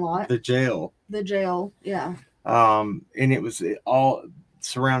parking lot, the jail, yeah. And it was all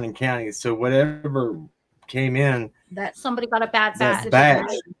surrounding counties. So whatever came in, that somebody got a bad batch.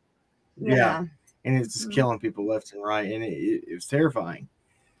 Yeah, and it's just killing people left and right, and it was terrifying.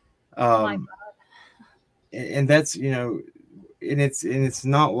 Oh my God. And that's, and it's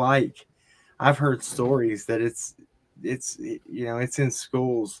not like, I've heard stories that it's in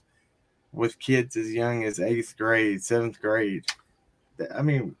schools with kids as young as 8th grade, 7th grade. I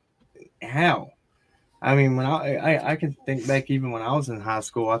mean, how? I mean, when I can think back, even when I was in high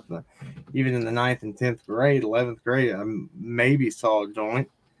school, even in the 9th and 10th grade, 11th grade, I maybe saw a joint,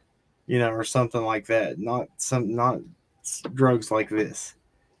 or something like that. Not drugs like this.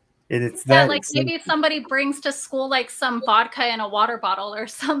 And it's that, like maybe somebody brings to school like some vodka in a water bottle or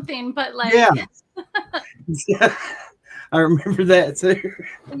something, but like I remember that too.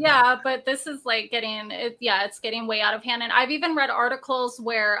 Yeah, but this is like it's getting way out of hand. And I've even read articles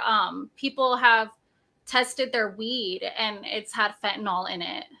where people have tested their weed and it's had fentanyl in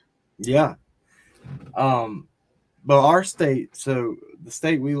it. Yeah. But our state, so the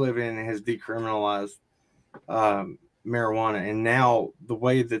state we live in has decriminalized marijuana, and now the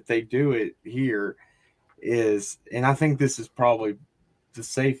way that they do it here is, and I think this is probably the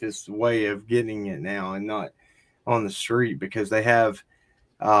safest way of getting it now, and not on the street, because they have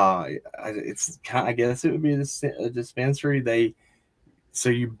it's kind of, I guess it would be a dispensary.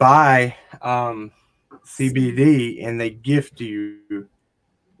 So you buy CBD and they gift you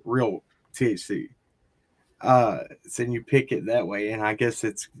real THC. So you pick it that way, and I guess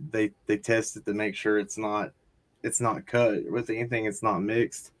they test it to make sure it's not cut with anything, it's not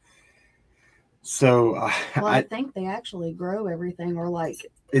mixed. So I think they actually grow everything, or like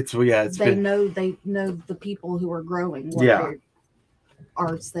they know the people who are growing.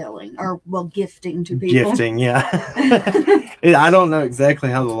 are selling or gifting to people. Gifting, yeah. I don't know exactly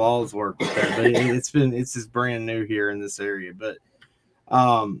how the laws work with that, but it's just brand new here in this area. But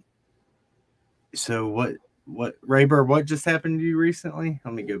so what Rayburn, what just happened to you recently?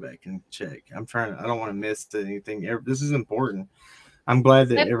 Let me go back and check. I don't want to miss anything. This is important. I'm glad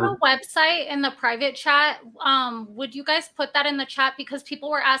that the website in the private chat. Would you guys put that in the chat, because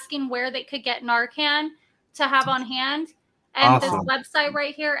people were asking where they could get Narcan to have on hand. And awesome. This website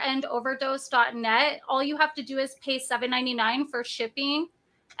right here, endoverdose.net, all you have to do is pay $7.99 for shipping,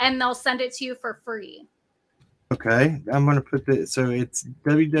 and they'll send it to you for free. Okay, I'm going to put this. So it's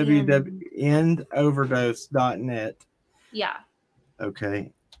www.endoverdose.net. Yeah.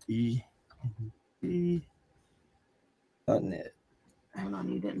 Okay. .net. Hold on,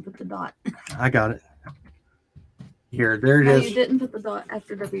 you didn't put the dot. I got it. Here, there it is. You didn't put the dot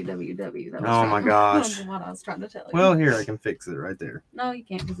after www. That was oh my gosh. what I was trying to tell you. Well, here, I can fix it right there. No, you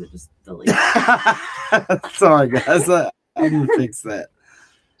can't, because it just deletes. Sorry, guys. I'm going to fix that.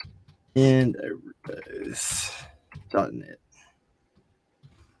 Endoverdose.net.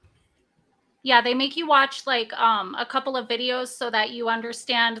 Yeah, they make you watch like a couple of videos so that you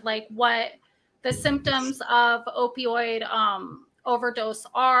understand like what the symptoms of opioid overdose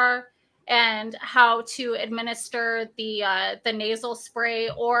are, and how to administer the nasal spray,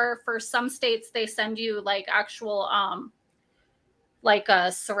 or for some states they send you like actual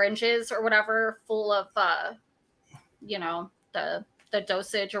syringes or whatever full of the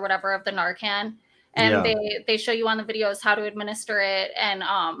dosage or whatever of the Narcan, and they show you on the videos how to administer it, and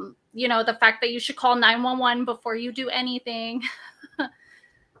the fact that you should call 911 before you do anything.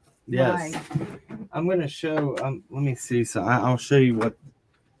 Yes. Right. I'm going to show, let me see. So I'll show you I'm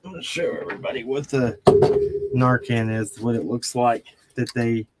going to show everybody what the Narcan is, what it looks like that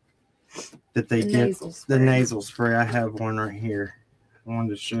they get the nasal spray. I have one right here. I wanted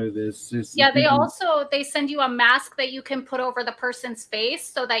to show this. They send you a mask that you can put over the person's face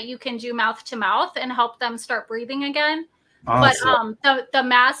so that you can do mouth to mouth and help them start breathing again. Awesome. But the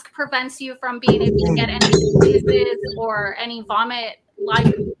mask prevents you from being able to get any diseases or any vomit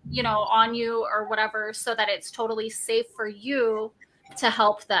on you or whatever, so that it's totally safe for you to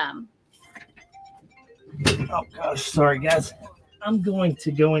help them. Oh gosh, sorry guys. I'm going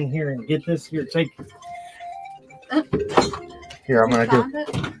to go in here and get this here. Take here. I'm gonna go.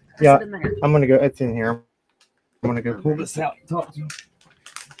 Yeah, I'm gonna go. It's in here. I'm gonna go pull this out and talk to you.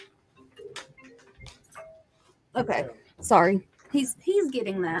 Okay, sorry. He's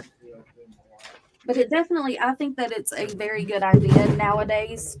getting that. But I think that it's a very good idea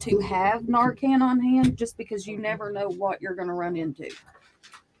nowadays to have Narcan on hand, just because you never know what you're going to run into.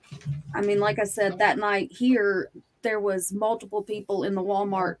 I mean, like I said, that night here, there was multiple people in the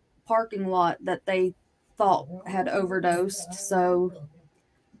Walmart parking lot that they thought had overdosed. So,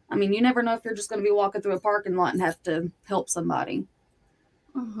 I mean, you never know if you're just going to be walking through a parking lot and have to help somebody.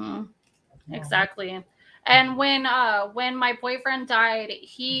 Mm-hmm. Exactly. And when my boyfriend died,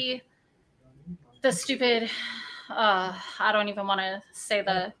 the stupid, I don't even want to say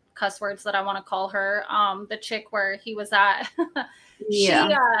the cuss words that I want to call her. The chick where he was at,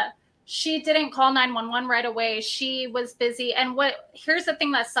 she didn't call 911 right away. She was busy. And here's the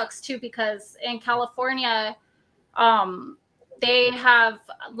thing that sucks too, because in California, they have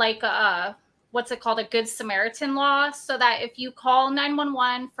like what's it called? A Good Samaritan law. So that if you call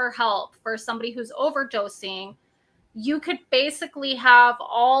 911 for help for somebody who's overdosing, you could basically have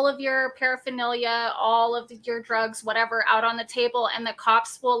all of your paraphernalia, all of your drugs, whatever, out on the table, and the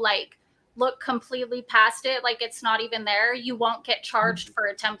cops will like look completely past it, like it's not even there. You won't get charged for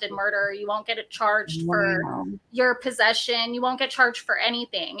attempted murder. You won't get charged for your possession. You won't get charged for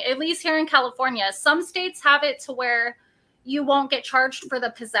anything. At least here in California, some states have it to where you won't get charged for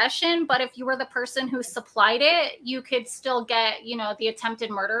the possession, but if you were the person who supplied it, you could still get, the attempted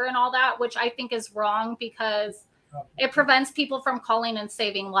murder and all that, which I think is wrong, because it prevents people from calling and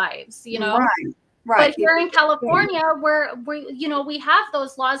saving lives, Right. But here in California, we have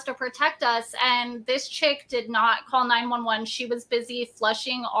those laws to protect us. And this chick did not call 911. She was busy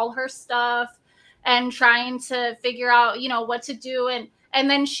flushing all her stuff and trying to figure out, what to do. And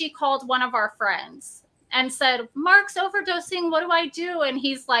then she called one of our friends and said, "Mark's overdosing. What do I do?" And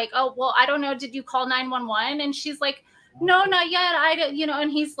he's like, "Oh, well, I don't know. Did you call 911?" And she's like, "No, not yet.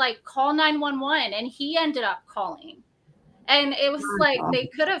 And he's like, "Call 911." And he ended up calling. And it was like they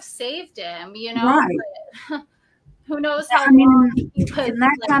could have saved him, Right. who knows how I mean, long you could, in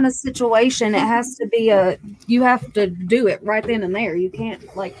that kind of situation, it has to be you have to do it right then and there. You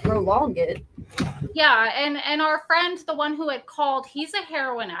can't like prolong it. Yeah, and our friend, the one who had called, he's a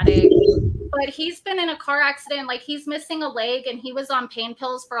heroin addict, but he's been in a car accident. Like, he's missing a leg, and he was on pain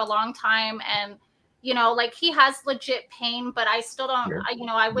pills for a long time. And, you know, like, he has legit pain, but I still don't,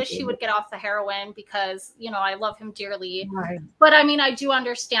 I wish he would get off the heroin because, you know, I love him dearly. Right. But I mean, I do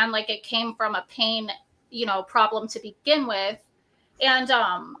understand, like, it came from a pain, you know, problem to begin with. And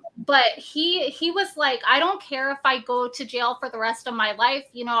but he was like, I don't care if I go to jail for the rest of my life,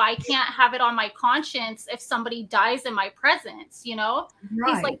 you know, I can't have it on my conscience if somebody dies in my presence, you know.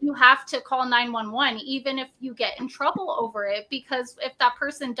 Right. He's like, you have to call 911 even if you get in trouble over it, because if that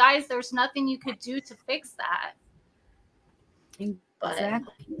person dies, there's nothing you could do to fix that. But,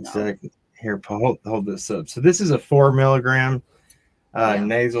 Exactly. you know. Exactly. Here, Paul, hold this up. So this is a 4 milligram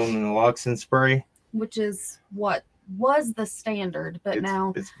nasal naloxone spray, which is what was the standard, but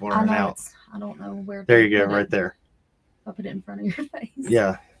now it's I wearing know out. I don't know where. There you go, right there. I'll put it in front of your face.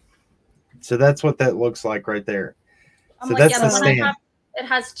 Yeah. So that's what that looks like right there. I'm So like, that's yeah, the stand. It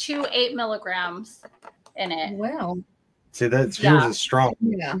has 2 8 milligrams in it. Well, See, that's yours is strong.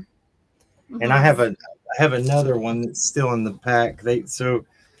 Yeah. And I have another one that's still in the pack. So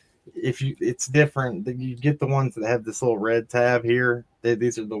if it's different. You get the ones that have this little red tab here.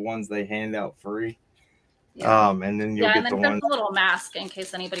 These are the ones they hand out free. Yeah. And then you'll get the there's ones. a little mask, in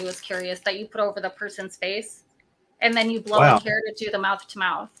case anybody was curious, that you put over the person's face, and then you blow Wow. in here to do the mouth to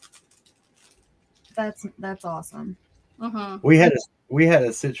mouth. That's awesome. Mm-hmm. We had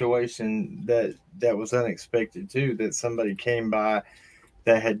a situation that was unexpected too. That somebody came by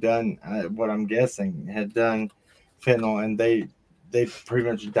that had done what I'm guessing had done fentanyl, and they pretty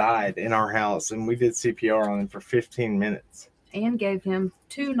much died in our house, and we did CPR on him for 15 minutes. And gave him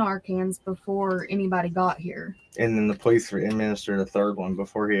 2 Narcans before anybody got here. And then the police administered a 3rd one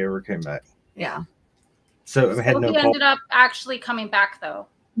before he ever came back. Yeah. So it had no. He ended up actually coming back, though.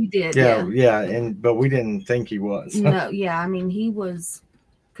 He did. Yeah, but we didn't think he was. No, yeah. I mean, he was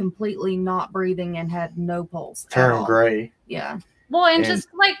completely not breathing and had no pulse. Turned gray. Yeah. Well, and just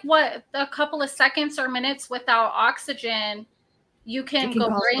like a couple of seconds or minutes without oxygen, you can go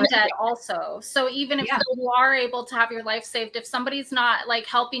brain dead also. So even if you are able to have your life saved, if somebody's not like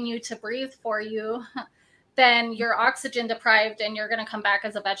helping you to breathe for you, then you're oxygen deprived and you're going to come back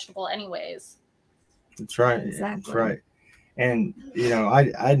as a vegetable anyways. That's right. Exactly. That's right. And, you know,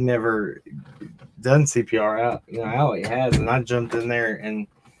 I'd never done CPR out. You know, Allie has, and I jumped in there, and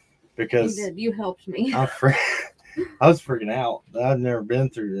because you did, you helped me. I was freaking out. I've never been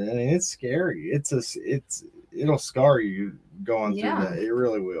through that. I mean, it's scary. It'll scar you going through that. It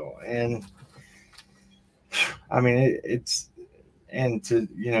really will. And I mean, and to,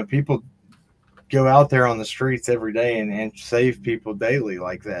 you know, people go out there on the streets every day and save people daily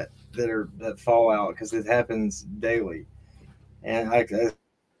like that fall out, because it happens daily. And I just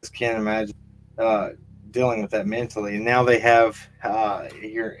can't imagine dealing with that mentally. And now they have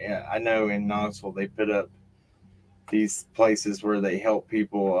here, I know in Knoxville, they put up these places where they help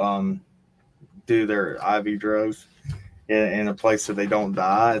people do their IV drugs in a place so they don't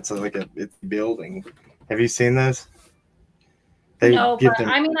die. It's like it's a building. Have you seen those? No, but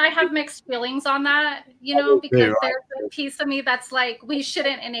I mean, I have mixed feelings on that, you know, because there's a piece of me that's like, we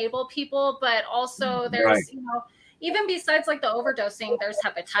shouldn't enable people, but also there's, you know, even besides like the overdosing, there's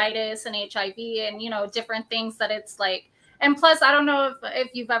hepatitis and HIV and, you know, different things that it's like. And plus, I don't know if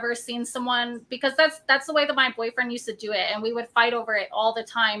you've ever seen someone, because that's the way that my boyfriend used to do it. And we would fight over it all the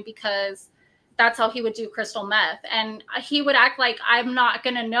time because that's how he would do crystal meth. And he would act like I'm not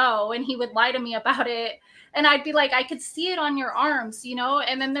going to know. And he would lie to me about it. And I'd be like, I could see it on your arms, you know?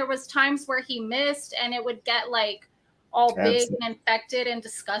 And then there was times where he missed and it would get like all big and infected and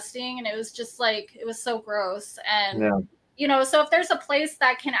disgusting. And it was just like, it was so gross. And, you know, so if there's a place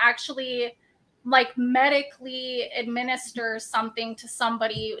that can actually like medically administer something to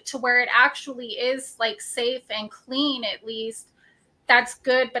somebody to where it actually is like safe and clean, at least, that's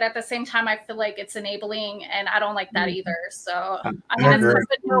good. But at the same time, I feel like it's enabling and I don't like that either. So I mean, it's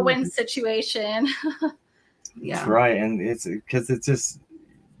a no-win situation. That's right. And it's because it's just,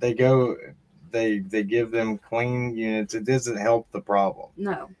 they give them clean units. It doesn't help the problem.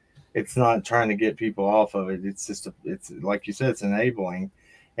 No, it's not trying to get people off of it. It's just, it's like you said, it's enabling.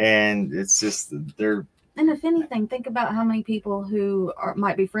 And it's just, they're. And if anything, think about how many people who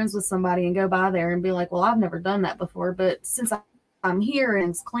might be friends with somebody and go by there and be like, well, I've never done that before, but since I'm here and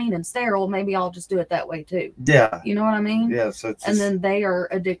it's clean and sterile, maybe I'll just do it that way too. Yeah. You know what I mean? Yeah. So it's and then they are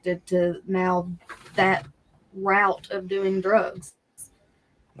addicted to now that route of doing drugs.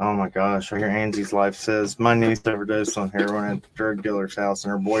 Oh my gosh! Right here, Angie's Life says my niece overdosed on heroin at the drug dealer's house,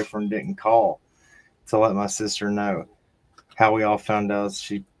 and her boyfriend didn't call to let my sister know. How we all found out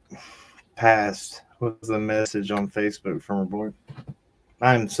she passed was a message on Facebook from her boy.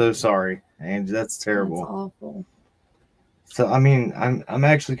 I'm so sorry, Angie. That's terrible. That's awful. So I mean, I'm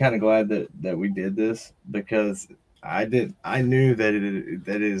actually kind of glad that we did this, because I knew that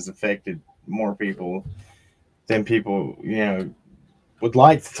it has affected more people than people would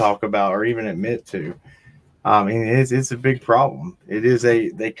like to talk about or even admit to. I mean, it's a big problem. It is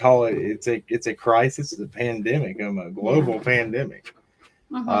they call it it's a crisis, it's a pandemic, a global pandemic.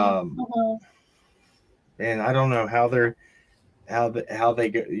 Um, and I don't know how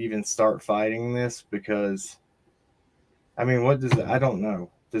they even start fighting this, because I mean, I don't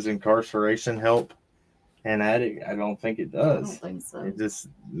know. Does incarceration help an addict? I don't think it does. I don't think so. It just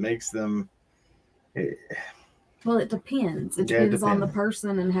makes them. Well, it depends. It depends on the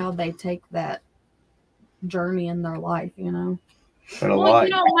person and how they take that journey in their life, But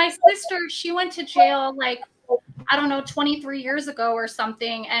my sister, she went to jail like, I don't know, 23 years ago or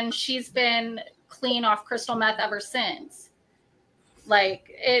something, and she's been clean off crystal meth ever since. Like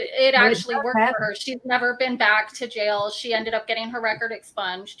it actually worked for her. She's never been back to jail. She ended up getting her record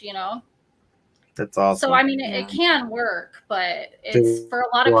expunged, That's awesome. So I mean, it can work, but it's for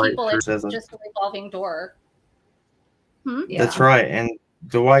a lot of people, it's just a revolving door. Yeah. That's right. And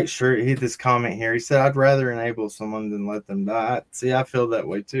Dwight Schrute, he had this comment here. He said, "I'd rather enable someone than let them die." See, I feel that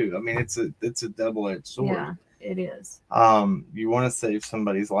way too. I mean, it's a double-edged sword. Yeah, it is. You want to save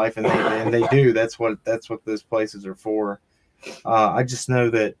somebody's life, and they do. That's what those places are for. I just know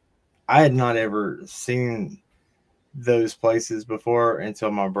that I had not ever seen those places before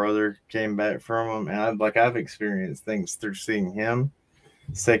until my brother came back from them, and I've experienced things through seeing him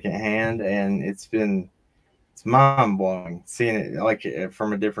secondhand, and it's mind blowing seeing it like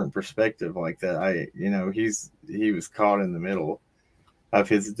from a different perspective like that. He was caught in the middle of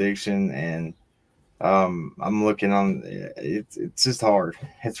his addiction, and I'm looking on. It's just hard.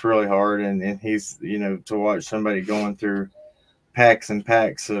 It's really hard, and he's to watch somebody going through packs and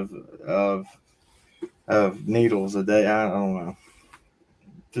packs of needles a day. I don't know.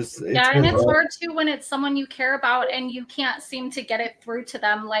 And it's hard too when it's someone you care about and you can't seem to get it through to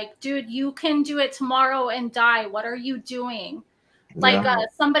them. Like, dude, you can do it tomorrow and die. What are you doing? Like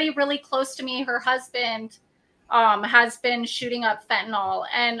somebody really close to me, her husband has been shooting up fentanyl,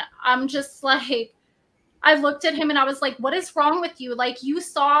 and I'm just like, I looked at him and I was like, what is wrong with you? Like, you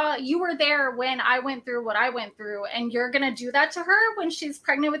were there when I went through what I went through, and you're going to do that to her when she's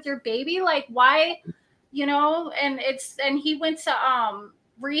pregnant with your baby? Like, why, and he went to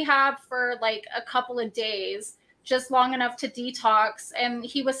rehab for like a couple of days, just long enough to detox. And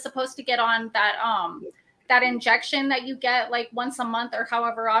he was supposed to get on that injection that you get like once a month or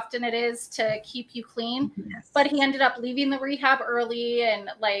however often it is to keep you clean. Yes. But he ended up leaving the rehab early, and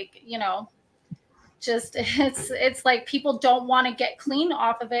like, just it's like people don't want to get clean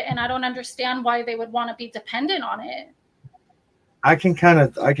off of it, and I don't understand why they would want to be dependent on it. I can kind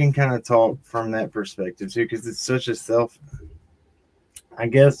of talk from that perspective too, because it's such a I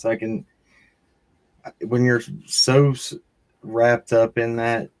guess when you're so wrapped up in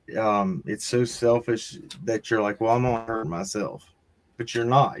that, it's so selfish that you're like, well, I'm gonna hurt myself, but you're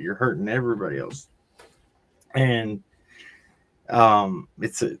not. You're hurting everybody else, and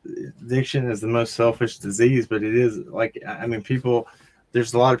addiction is the most selfish disease, but it is like, I mean,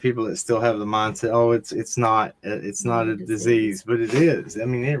 there's a lot of people that still have the mindset, oh, it's not a disease, but it is. I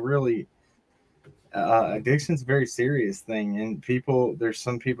mean, it really, addiction's a very serious thing, and there's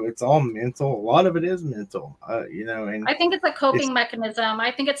some people, it's all mental. A lot of it is mental, and I think it's a coping mechanism.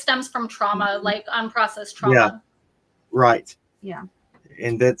 I think it stems from trauma, like unprocessed trauma. Yeah. Right. Yeah.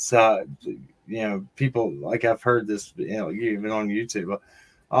 And that's, people, like I've heard this, even on YouTube,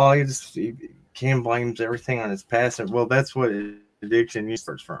 he Cam blames everything on his past. Well, that's what addiction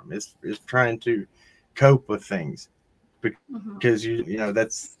starts from. It's trying to cope with things, because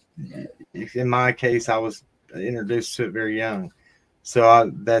that's, in my case, I was introduced to it very young, so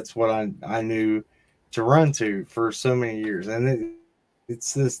that's what I knew to run to for so many years, and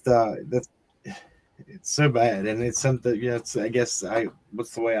it's just it's so bad, and it's something,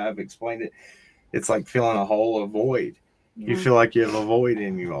 what's the way I've explained it? It's like feeling a hole, a void. Yeah. You feel like you have a void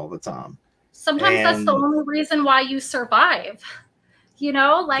in you all the time. Sometimes that's the only reason why you survive.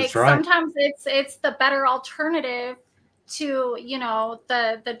 Like sometimes it's the better alternative to,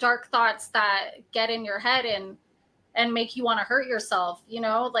 the dark thoughts that get in your head and make you want to hurt yourself.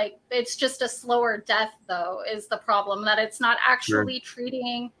 Like it's just a slower death, though, is the problem, that it's not actually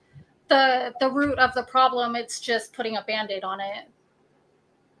treating the root of the problem. It's just putting a Band-Aid on it.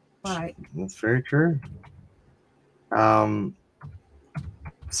 Right. That's very true.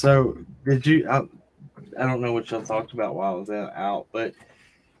 So did you? I don't know what y'all talked about while I was out, but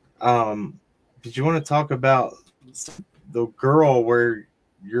did you want to talk about the girl where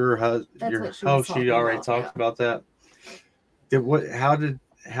your husband? That's what she Oh, was she talking already about, talked yeah. about that.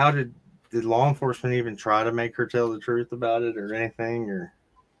 Did law enforcement even try to make her tell the truth about it or anything? Or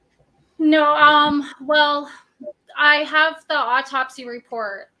No, well, I have the autopsy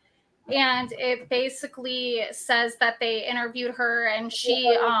report, and it basically says that they interviewed her, and she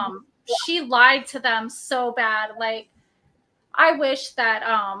lied to them so bad. Like, I wish that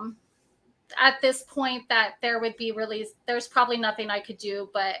at this point that there would be released. There's probably nothing I could do,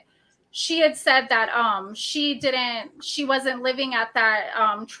 but she had said that she wasn't living at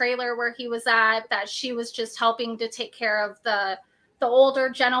that trailer where he was at, that she was just helping to take care of the older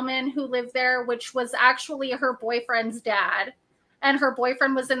gentleman who lived there, which was actually her boyfriend's dad, and her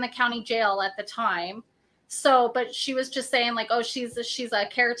boyfriend was in the county jail at the time. So, but she was just saying like, oh, she's a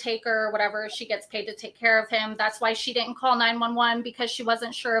caretaker or whatever. She gets paid to take care of him. That's why she didn't call 911, because she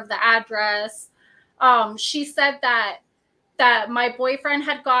wasn't sure of the address. She said that my boyfriend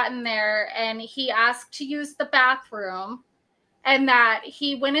had gotten there and he asked to use the bathroom, and that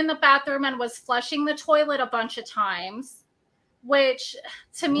he went in the bathroom and was flushing the toilet a bunch of times. Which,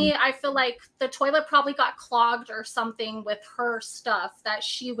 to me, I feel like the toilet probably got clogged or something with her stuff that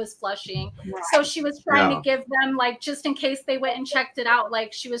she was flushing. Right. So she was trying to give them, like, just in case they went and checked it out,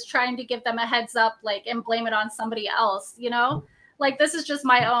 like, she was trying to give them a heads up, like, and blame it on somebody else, you know? Like, this is just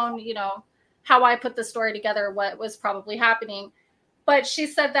my own, you know, how I put the story together, what was probably happening. But she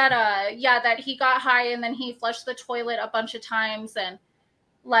said that, that he got high and then he flushed the toilet a bunch of times, and,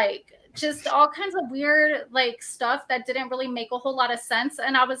 like, just all kinds of weird like stuff that didn't really make a whole lot of sense.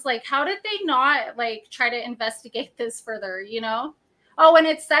 And I was like, how did they not like try to investigate this further, you know? Oh, and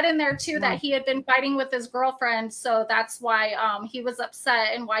it said in there too that he had been fighting with his girlfriend, so that's why he was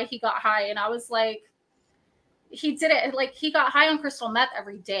upset and why he got high. And I was like, he did it, like he got high on crystal meth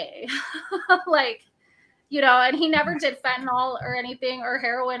every day. Like, you know, and he never did fentanyl or anything or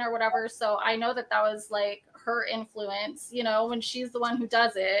heroin or whatever. So I know that that was like her influence, you know, when she's the one who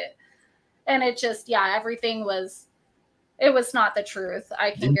does it. And it just, yeah, everything was, it was not the truth.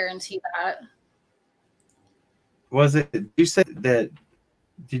 I can guarantee that. Was it, you said that,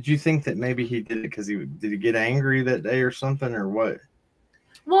 did you think that maybe he did it because did he get angry that day or something, or what?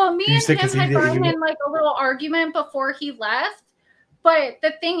 Well, me and him had gotten in like a little argument before he left. But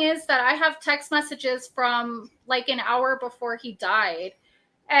the thing is that I have text messages from like an hour before he died.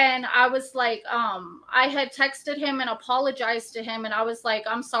 And I was like, I had texted him and apologized to him. And I was like,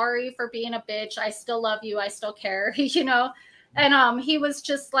 I'm sorry for being a bitch. I still love you. I still care, you know? And he was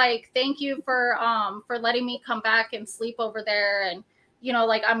just like, thank you for letting me come back and sleep over there. And, you know,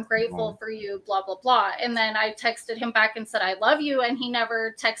 like, I'm grateful for you, blah, blah, blah. And then I texted him back and said, I love you. And he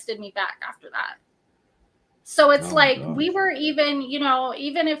never texted me back after that. So it's we were even, you know,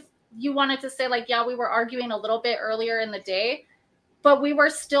 even if you wanted to say like, yeah, we were arguing a little bit earlier in the day, but we were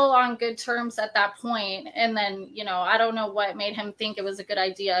still on good terms at that point. And then, you know, I don't know what made him think it was a good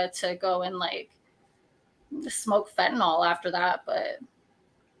idea to go and like smoke fentanyl after that. But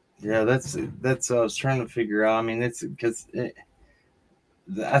yeah, that's what I was trying to figure out. I mean, it's because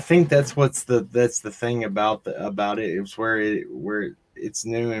I think that's that's the thing about it. It's where it's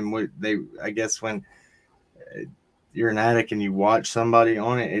new, and what I guess when you're an addict and you watch somebody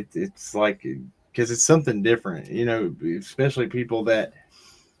on it, it's like, because it's something different, you know, especially people that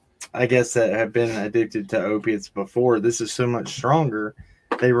I guess that have been addicted to opiates before. This is so much stronger.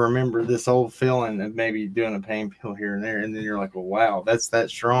 They remember this old feeling of maybe doing a pain pill here and there, and then you're like, well, wow, that's that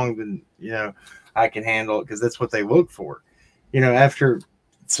strong. Then, you know, I can handle it, because that's what they look for, you know.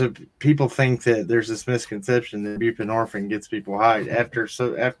 So people think that there's this misconception that buprenorphine gets people high.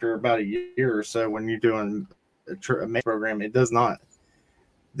 After about a year or so, when you're doing a program, it does not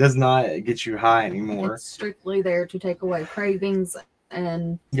get you high anymore. It's strictly there to take away cravings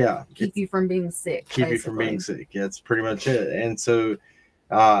and keep you from being sick. You from being sick. Yeah, that's pretty much it. And so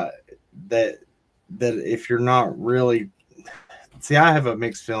that if you're not really, see, I have a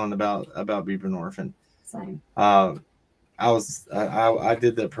mixed feeling about buprenorphine. Same. I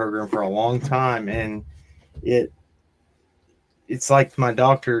did that program for a long time, and it's like my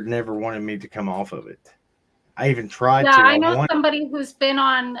doctor never wanted me to come off of it. I even tried to. Yeah, I know somebody who's been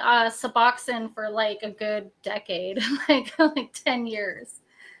on Suboxone for like a good decade, like 10 years,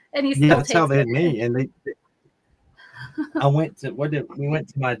 and he still that's how they had me. And we went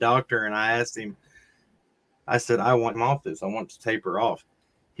to my doctor, and I asked him. I said, I want him off this. I want to taper off.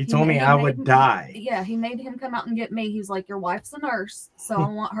 He told me I would die. Yeah, he made him come out and get me. He was like, your wife's a nurse, so I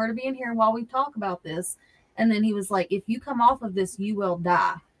want her to be in here while we talk about this. And then he was like, if you come off of this, you will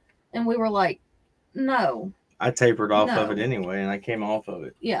die. And we were like, no. I tapered off of it anyway, and I came off of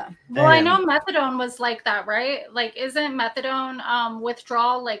it. Yeah. Well, I know methadone was like that, right? Like, isn't methadone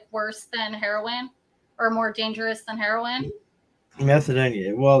withdrawal like worse than heroin or more dangerous than heroin? Methadone,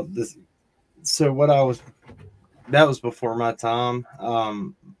 yeah. Well, that was before my time.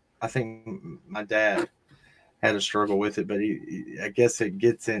 I think my dad had a struggle with it, but I guess it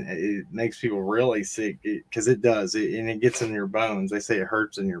makes people really sick because it does, and it gets in your bones. They say it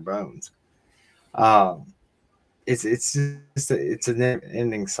hurts in your bones. It's a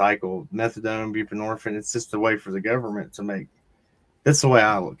never-ending cycle. Methadone, buprenorphine. It's just a way for the government to make. That's the way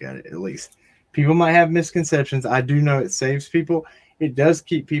I look at it, at least. People might have misconceptions. I do know it saves people. It does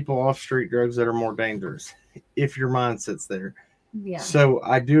keep people off street drugs that are more dangerous if your mindset's there. Yeah. So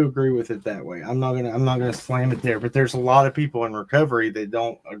I do agree with it that way. I'm not gonna slam it there, but there's a lot of people in recovery that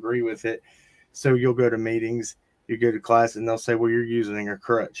don't agree with it. So you'll go to meetings, you go to class, and they'll say, "Well, you're using a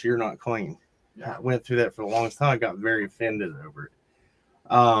crutch. You're not clean." I went through that for the longest time. I got very offended over it.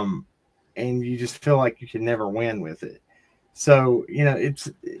 And you just feel like you can never win with it. So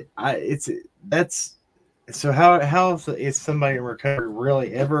so how is somebody in recovery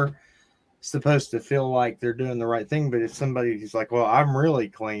really ever supposed to feel like they're doing the right thing? But if somebody's like, well, I'm really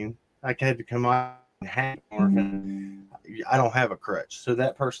clean, I had to come out and have orphan, I don't have a crutch. So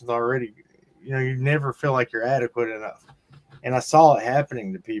that person's already, you never feel like you're adequate enough. And I saw it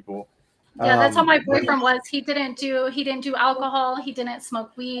happening to people. Yeah, that's how my boyfriend was. He didn't do alcohol. He didn't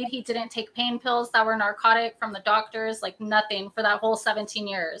smoke weed. He didn't take pain pills that were narcotic from the doctors, like nothing for that whole 17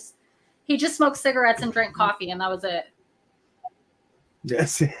 years. He just smoked cigarettes and drank coffee, and that was it.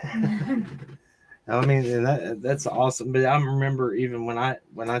 Yes. I mean, and that's awesome. But I remember even when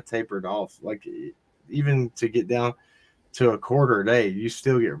I tapered off, like even to get down to a quarter a day, you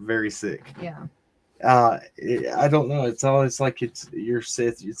still get very sick. Yeah. I don't know. It's always like you're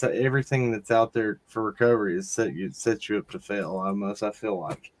set. It's everything that's out there for recovery is set you up to fail. Almost, I feel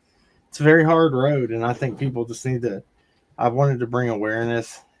like it's a very hard road, and I think people just need to. I wanted to bring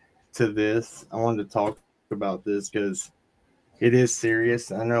awareness to this. I wanted to talk about this because it is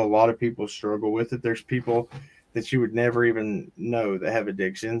serious. I know a lot of people struggle with it. There's people that you would never even know that have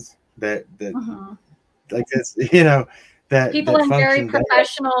addictions that like this, that people that in very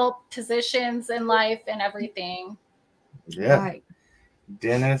professional positions in life and everything. Yeah. Right.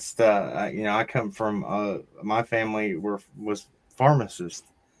 Dentist, I come from my family was pharmacists.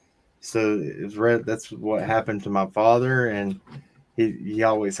 So that's what happened to my father, and he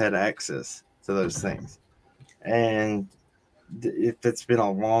always had access to those things. And it's been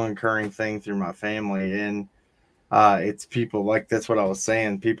a long occurring thing through my family, and it's people like, that's what I was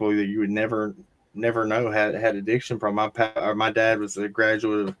saying, people that you would never know had addiction problem. My dad was a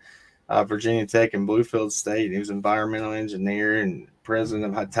graduate of Virginia Tech and Bluefield State. He was an environmental engineer and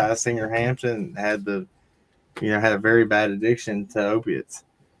president of Ty Singer Hampton. Had a very bad addiction to opiates.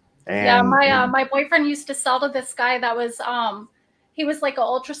 And, my boyfriend used to sell to this guy that was he was like an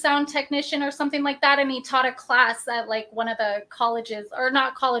ultrasound technician or something like that, and he taught a class at like one of the colleges, or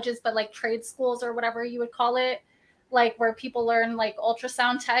not colleges, but like trade schools or whatever you would call it, like where people learn like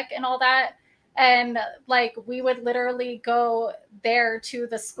ultrasound tech and all that. And like we would literally go there to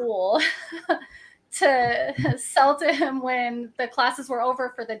the school to sell to him when the classes were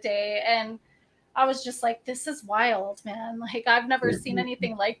over for the day. And I was just like, this is wild, man. Like, I've never seen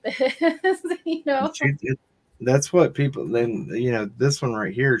anything like this, That's what people, then, this one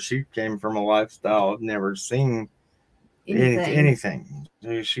right here, she came from a lifestyle. I've never seen anything.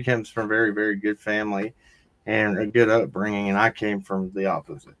 She comes from a very, very good family and a good upbringing. And I came from the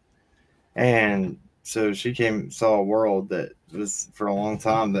opposite. And so she saw a world that was, for a long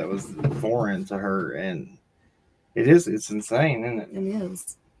time, that was foreign to her. And it's insane, isn't it? It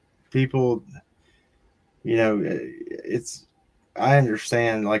is. People, I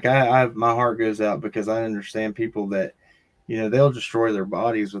understand, like my heart goes out because I understand people that, they'll destroy their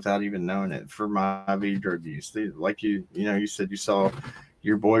bodies without even knowing it for my IV drug use. Like you said, you saw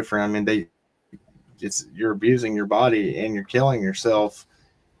your boyfriend. I mean, you're abusing your body and you're killing yourself,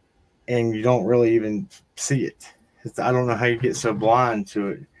 and you don't really even see it. I don't know how you get so blind to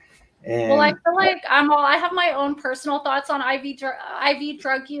it. And well, I feel like I have my own personal thoughts on IV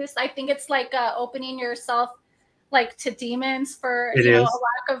drug use. I think it's like opening yourself like to demons, for a lack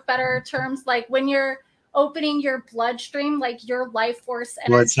of better terms. Like when you're opening your bloodstream, like your life force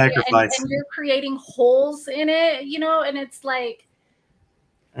energy, and you're creating holes in it, and it's like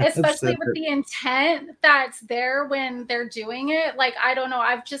especially with the intent that's there when they're doing it. Like, I don't know,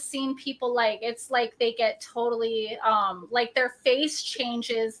 I've just seen people, like, it's like they get totally like their face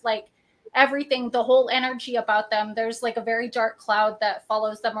changes, like everything, the whole energy about them, there's like a very dark cloud that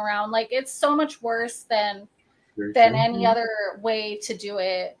follows them around. Like, it's so much worse than any other way to do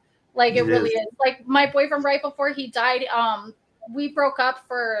it. Like, it really is. Like, my boyfriend, right before he died, we broke up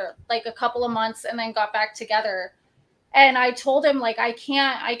for like a couple of months and then got back together. And I told him, like, I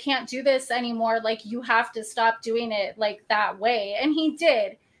can't do this anymore. Like, you have to stop doing it like that way. And he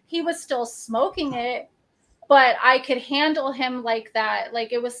did. He was still smoking it, but I could handle him like that.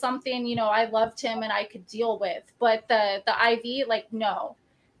 Like, it was something, you know, I loved him and I could deal with. But the IV, like, no,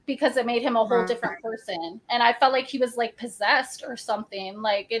 because it made him a whole different person. And I felt like he was like possessed or something.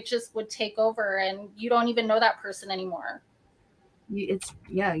 Like, it just would take over and you don't even know that person anymore. You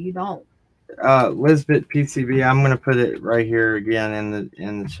don't. Lisbeth PCB, I'm going to put it right here again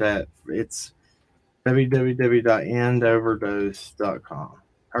in the chat. It's www.endoverdose.com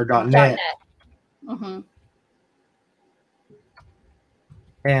or .net. Mm-hmm.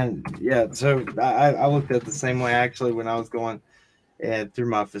 And yeah, so I looked at it the same way actually when I was going and through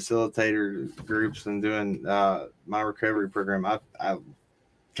my facilitator groups and doing my recovery program. I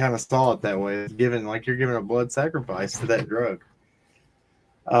kind of saw it that way, given like you're giving a blood sacrifice to that drug.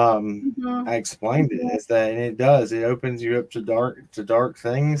 I explained it as that, and it opens you up to dark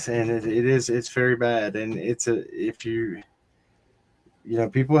things, and it's very bad. And if you know,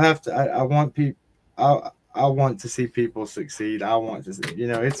 people have to, I want to see people succeed. I want to see, you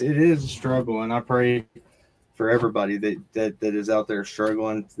know, it is a struggle, and I pray for everybody that is out there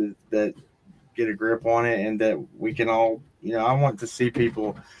struggling that get a grip on it, and that we can all, you know, I want to see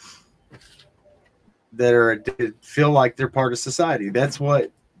people that are addicted feel like they're part of society. That's what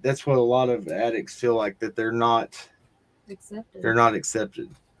a lot of addicts feel like, that they're not accepted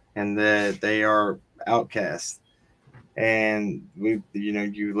and that they are outcast. And you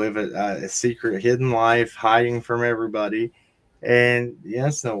live a secret hidden life, hiding from everybody. And yeah,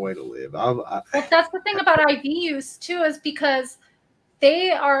 that's no way to live. Well, that's the thing about IV use too, is because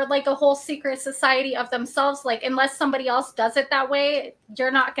they are like a whole secret society of themselves. Like, unless somebody else does it that way,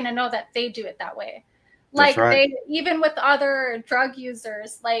 you're not going to know that they do it that way. Like, they, even with other drug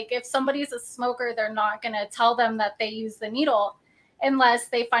users, like if somebody's a smoker, they're not going to tell them that they use the needle unless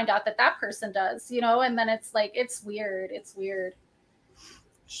they find out that that person does, you know? And then it's like, it's weird. It's weird.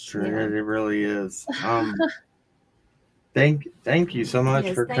 Sure. Yeah. It really is. Thank you so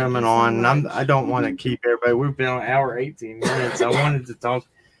much for coming on. I don't want to keep everybody. We've been on hour 18 minutes. I wanted to talk.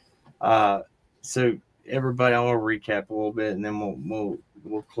 So everybody, I want to recap a little bit, and then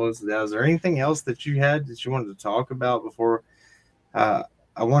we'll close it out. Is there anything else that you had that you wanted to talk about before? I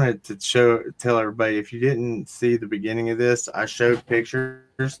wanted to tell everybody, if you didn't see the beginning of this, I showed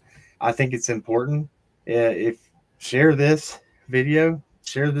pictures. I think it's important. If share this video,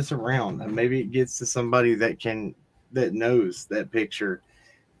 share this around, and maybe it gets to somebody that knows that picture,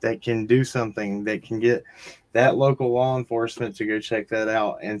 that can do something, that can get that local law enforcement to go check that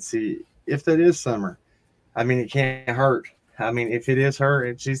out and see if that is Summer. I mean, it can't hurt. I mean, if it is her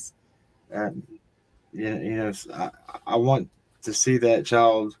and she's, I want to see that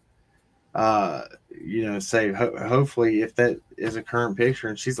child, say, hopefully if that is a current picture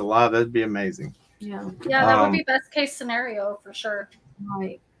and she's alive, that'd be amazing. Yeah, that would be best case scenario for sure.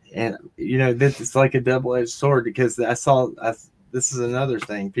 Right. And, this is like a double-edged sword, because this is another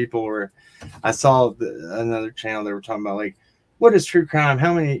thing. I saw another channel, they were talking about, like, what is true crime?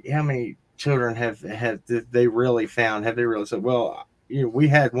 How many children have they really found? Have they really said, well, we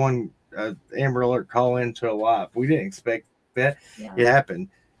had one Amber Alert call into a live. We didn't expect that. Yeah. It happened.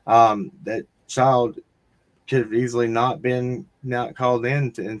 That child could have easily not called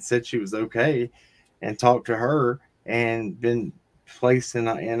in and said she was okay and talked to her and been placed in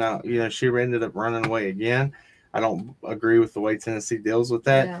a she ended up running away again. I don't agree with the way Tennessee deals with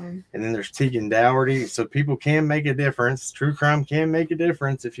that. Yeah. And then there's Tegan Dougherty. So people can make a difference. True crime can make a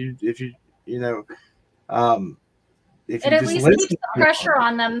difference if you at least keeps the pressure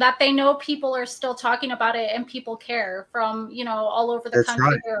on them, that they know people are still talking about it and people care from, all over the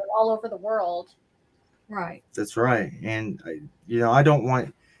country or all over the world. Right. That's right. And, I don't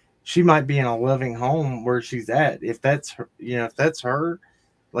want, she might be in a loving home where she's at. If that's her,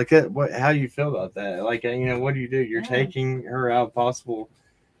 like that, how do you feel about that? Like, what do? You're taking her out possible.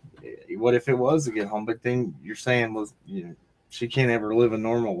 What if it was a good home? But then you're saying, well, she can't ever live a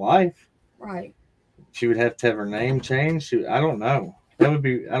normal life. Right. She would have to have her name changed. I don't know. That would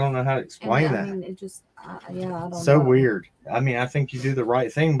be, I don't know how to explain that. I mean, Yeah, I don't So know. weird. I mean, I think you do the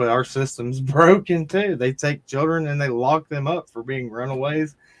right thing, but our system's broken too. They take children and they lock them up for being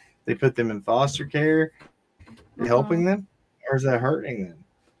runaways. They put them in foster care, helping them, or is that hurting them?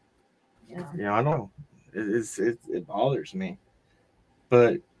 Yeah. You know, I don't know. It bothers me.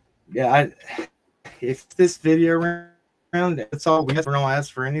 But yeah, if this video around, that's all we ask. We don't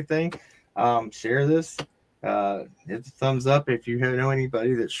ask for anything. Share this. Hit the thumbs up if you know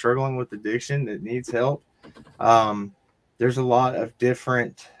anybody that's struggling with addiction that needs help. There's a lot of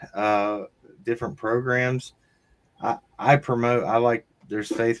different programs. I promote. I like. There's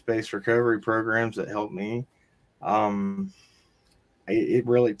faith-based recovery programs that help me. It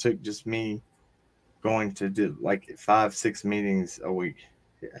really took just me going to do like 5-6 meetings a week.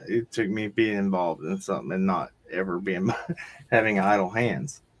 It took me being involved in something and not ever being having idle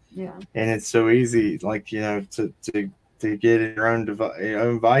hands. Yeah. And it's so easy, like, you know, to get in your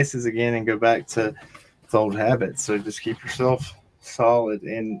own vices again and go back to old habits. So just keep yourself solid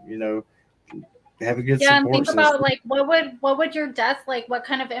and, you know, have a good support and think system. about like what would your death, like what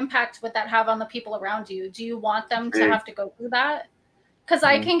kind of impact would that have on the people around you? Do you want them to have to go through that? Because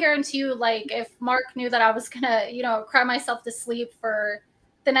I can guarantee you, like, if Mark knew that I was gonna, you know, cry myself to sleep for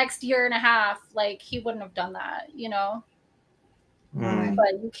the next year and a half, like, he wouldn't have done that, you know.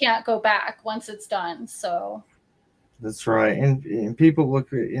 But you can't go back once it's done. So that's right. And people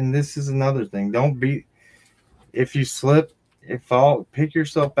look at, and this is another thing. Don't be, if you slip and fall, pick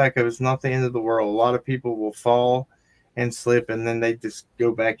yourself back up. It's not the end of the world. A lot of people will fall and slip, and then they just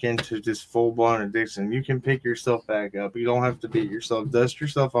go back into just full-blown addiction. You can pick yourself back up. You don't have to beat yourself. Dust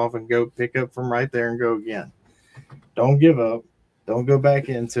yourself off and go pick up from right there and go again. Don't give up. Don't go back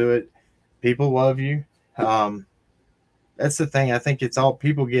into it. People love you. That's the thing. I think it's all,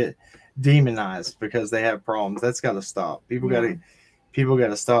 people get demonized because they have problems. That's got to stop. People got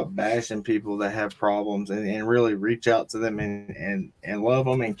to stop bashing people that have problems and really reach out to them and love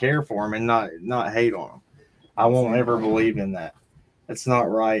them and care for them and not hate on them. I won't ever believe in that. That's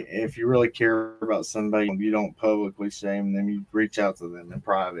not right. If you really care about somebody, you don't publicly shame them. You reach out to them in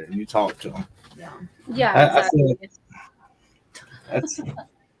private and you talk to them. Yeah, exactly.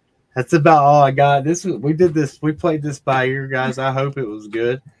 That's about all I got. We played this by ear, guys. I hope it was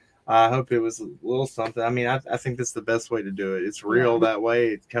good. I hope it was a little something. I mean, I think that's the best way to do it. It's real that way.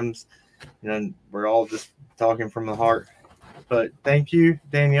 It comes, you know, we're all just talking from the heart. But thank you,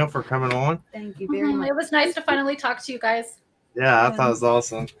 Danielle, for coming on. Thank you very much. It was nice to finally talk to you guys. Yeah, I thought it was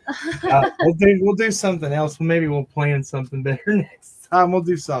awesome. We'll do something else. Maybe we'll plan something better next time. We'll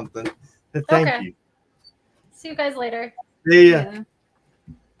do something. But thank you. See you guys later. See ya.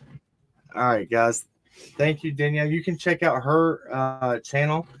 All right, guys. Thank you, Danielle. You can check out her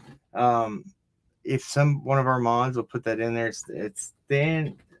channel. If one of our mods will put that in there, it's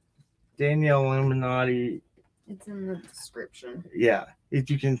Danielle Illuminati. It's in the description. Yeah, if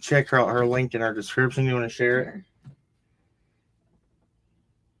you can check her link in our description, you want to share it.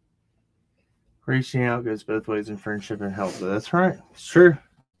 Reaching out goes both ways in friendship and help. That's right. It's true.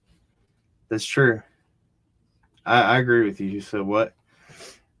 That's true. I agree with you. So what?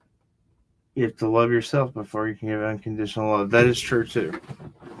 You have to love yourself before you can give unconditional love. That is true too.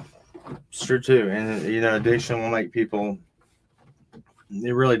 It's true too. And you know, addiction will make people.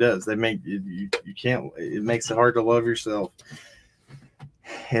 It really does. They make you can't. It makes it hard to love yourself,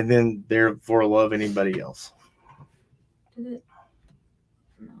 and then therefore love anybody else. Did it?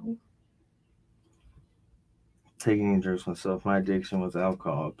 No. Taking drugs myself. My addiction was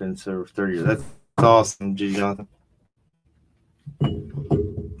alcohol. I've been sober for 30 years. That's awesome, G. Jonathan.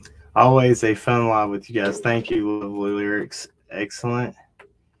 Always a fun live with you guys. Thank you, lovely lyrics. Excellent.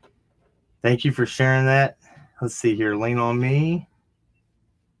 Thank you for sharing that. Let's see here. Lean on me.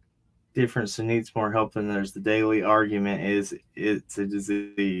 Difference who needs more help than there's. The daily argument is it's a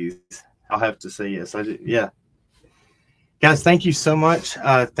disease. I'll have to say yes. Yeah. Guys, thank you so much.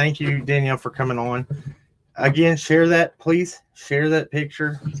 Thank you, Danielle, for coming on. Again, share that, please. Share that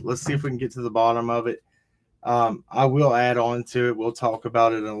picture. Let's see if we can get to the bottom of it. I will add on to it. We'll talk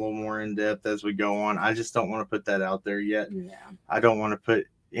about it in a little more in depth as we go on. I just don't want to put that out there yet. Yeah. I don't want to put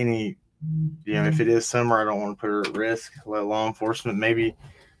any, you know, if it is summer, I don't want to put her at risk. Let law enforcement maybe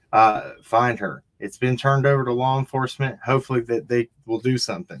find her. It's been turned over to law enforcement. Hopefully that they will do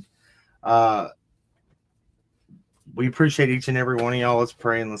something. We appreciate each and every one of y'all. Let's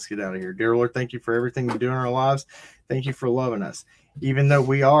pray and let's get out of here. Dear Lord, thank you for everything you do in our lives. Thank you for loving us. Even though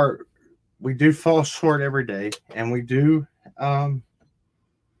we do fall short every day and we do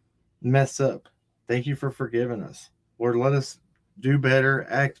mess up. Thank you for forgiving us. Lord, let us do better,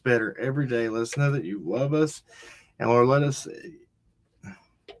 act better every day. Let us know that you love us. And Lord, let us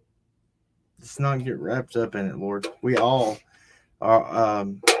let's not get wrapped up in it, Lord. We all are,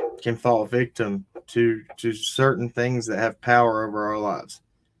 can fall victim to certain things that have power over our lives.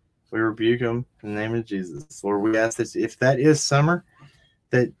 We rebuke them in the name of Jesus. Lord, we ask that if that is Summer,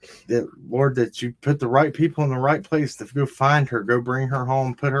 that Lord, that you put the right people in the right place to go find her, go bring her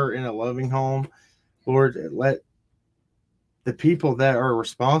home, put her in a loving home. Lord, let the people that are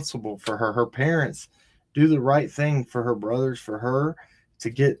responsible for her, her parents, do the right thing for her brothers, for her to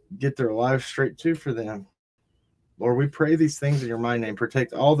get their lives straight too for them. Lord, we pray these things in your mighty name.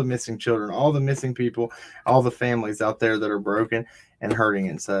 Protect all the missing children, all the missing people, all the families out there that are broken and hurting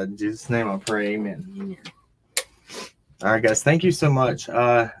inside. In Jesus' name I pray, amen. Amen. All right, guys, thank you so much.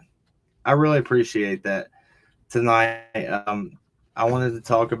 I really appreciate that tonight. I wanted to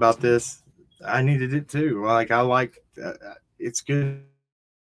talk about this. I needed it too. Like, I like it's good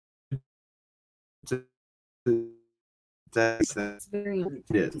to It's very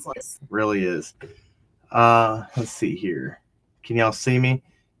it is. Really is. Let's see here. Can y'all see me?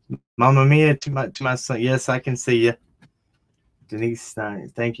 Mama Mia, to my son. Yes, I can see you. Denise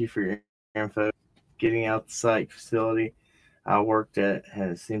Stein, thank you for your info. Getting out the psych facility I worked at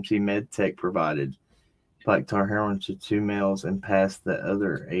has CMC MedTech provided black tar heroin to 2 males and passed the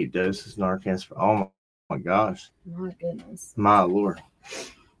other 8 doses Narcan. Oh my gosh. My goodness. My Lord.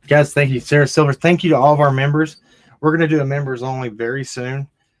 Guys, thank you. Sarah Silver, thank you to all of our members. We're going to do a members only very soon.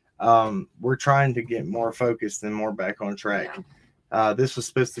 We're trying to get more focused and more back on track. Yeah. This was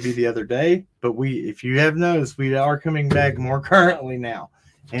supposed to be the other day, but if you have noticed, we are coming back more currently now,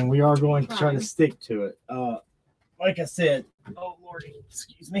 and we are going to try to stick to it. Like I said, oh Lordy,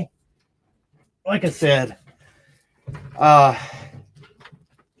 excuse me. Like I said,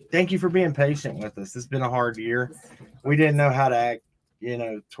 thank you for being patient with us. It's been a hard year. We didn't know how to act,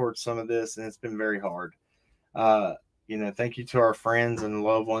 towards some of this, and it's been very hard. Thank you to our friends and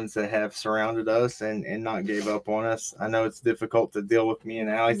loved ones that have surrounded us and not gave up on us. I know it's difficult to deal with me and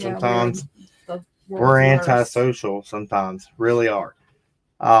Allie sometimes. We're antisocial sometimes, really are.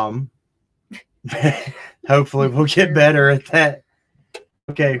 Hopefully we'll get better at that.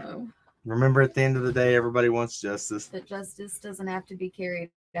 Okay. Remember, at the end of the day, everybody wants justice. But justice doesn't have to be carried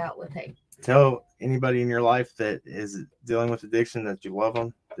out with hate. Tell anybody in your life that is dealing with addiction that you love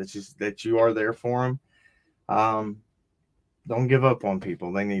them, that you are there for them. Don't give up on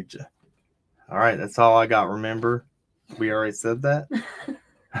people. They need you. All right. That's all I got. Remember, we already said that.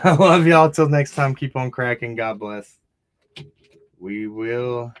 I love y'all. Till next time, keep on cracking. God bless. We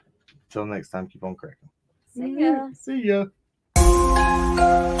will. Till next time, keep on cracking. See ya. See ya.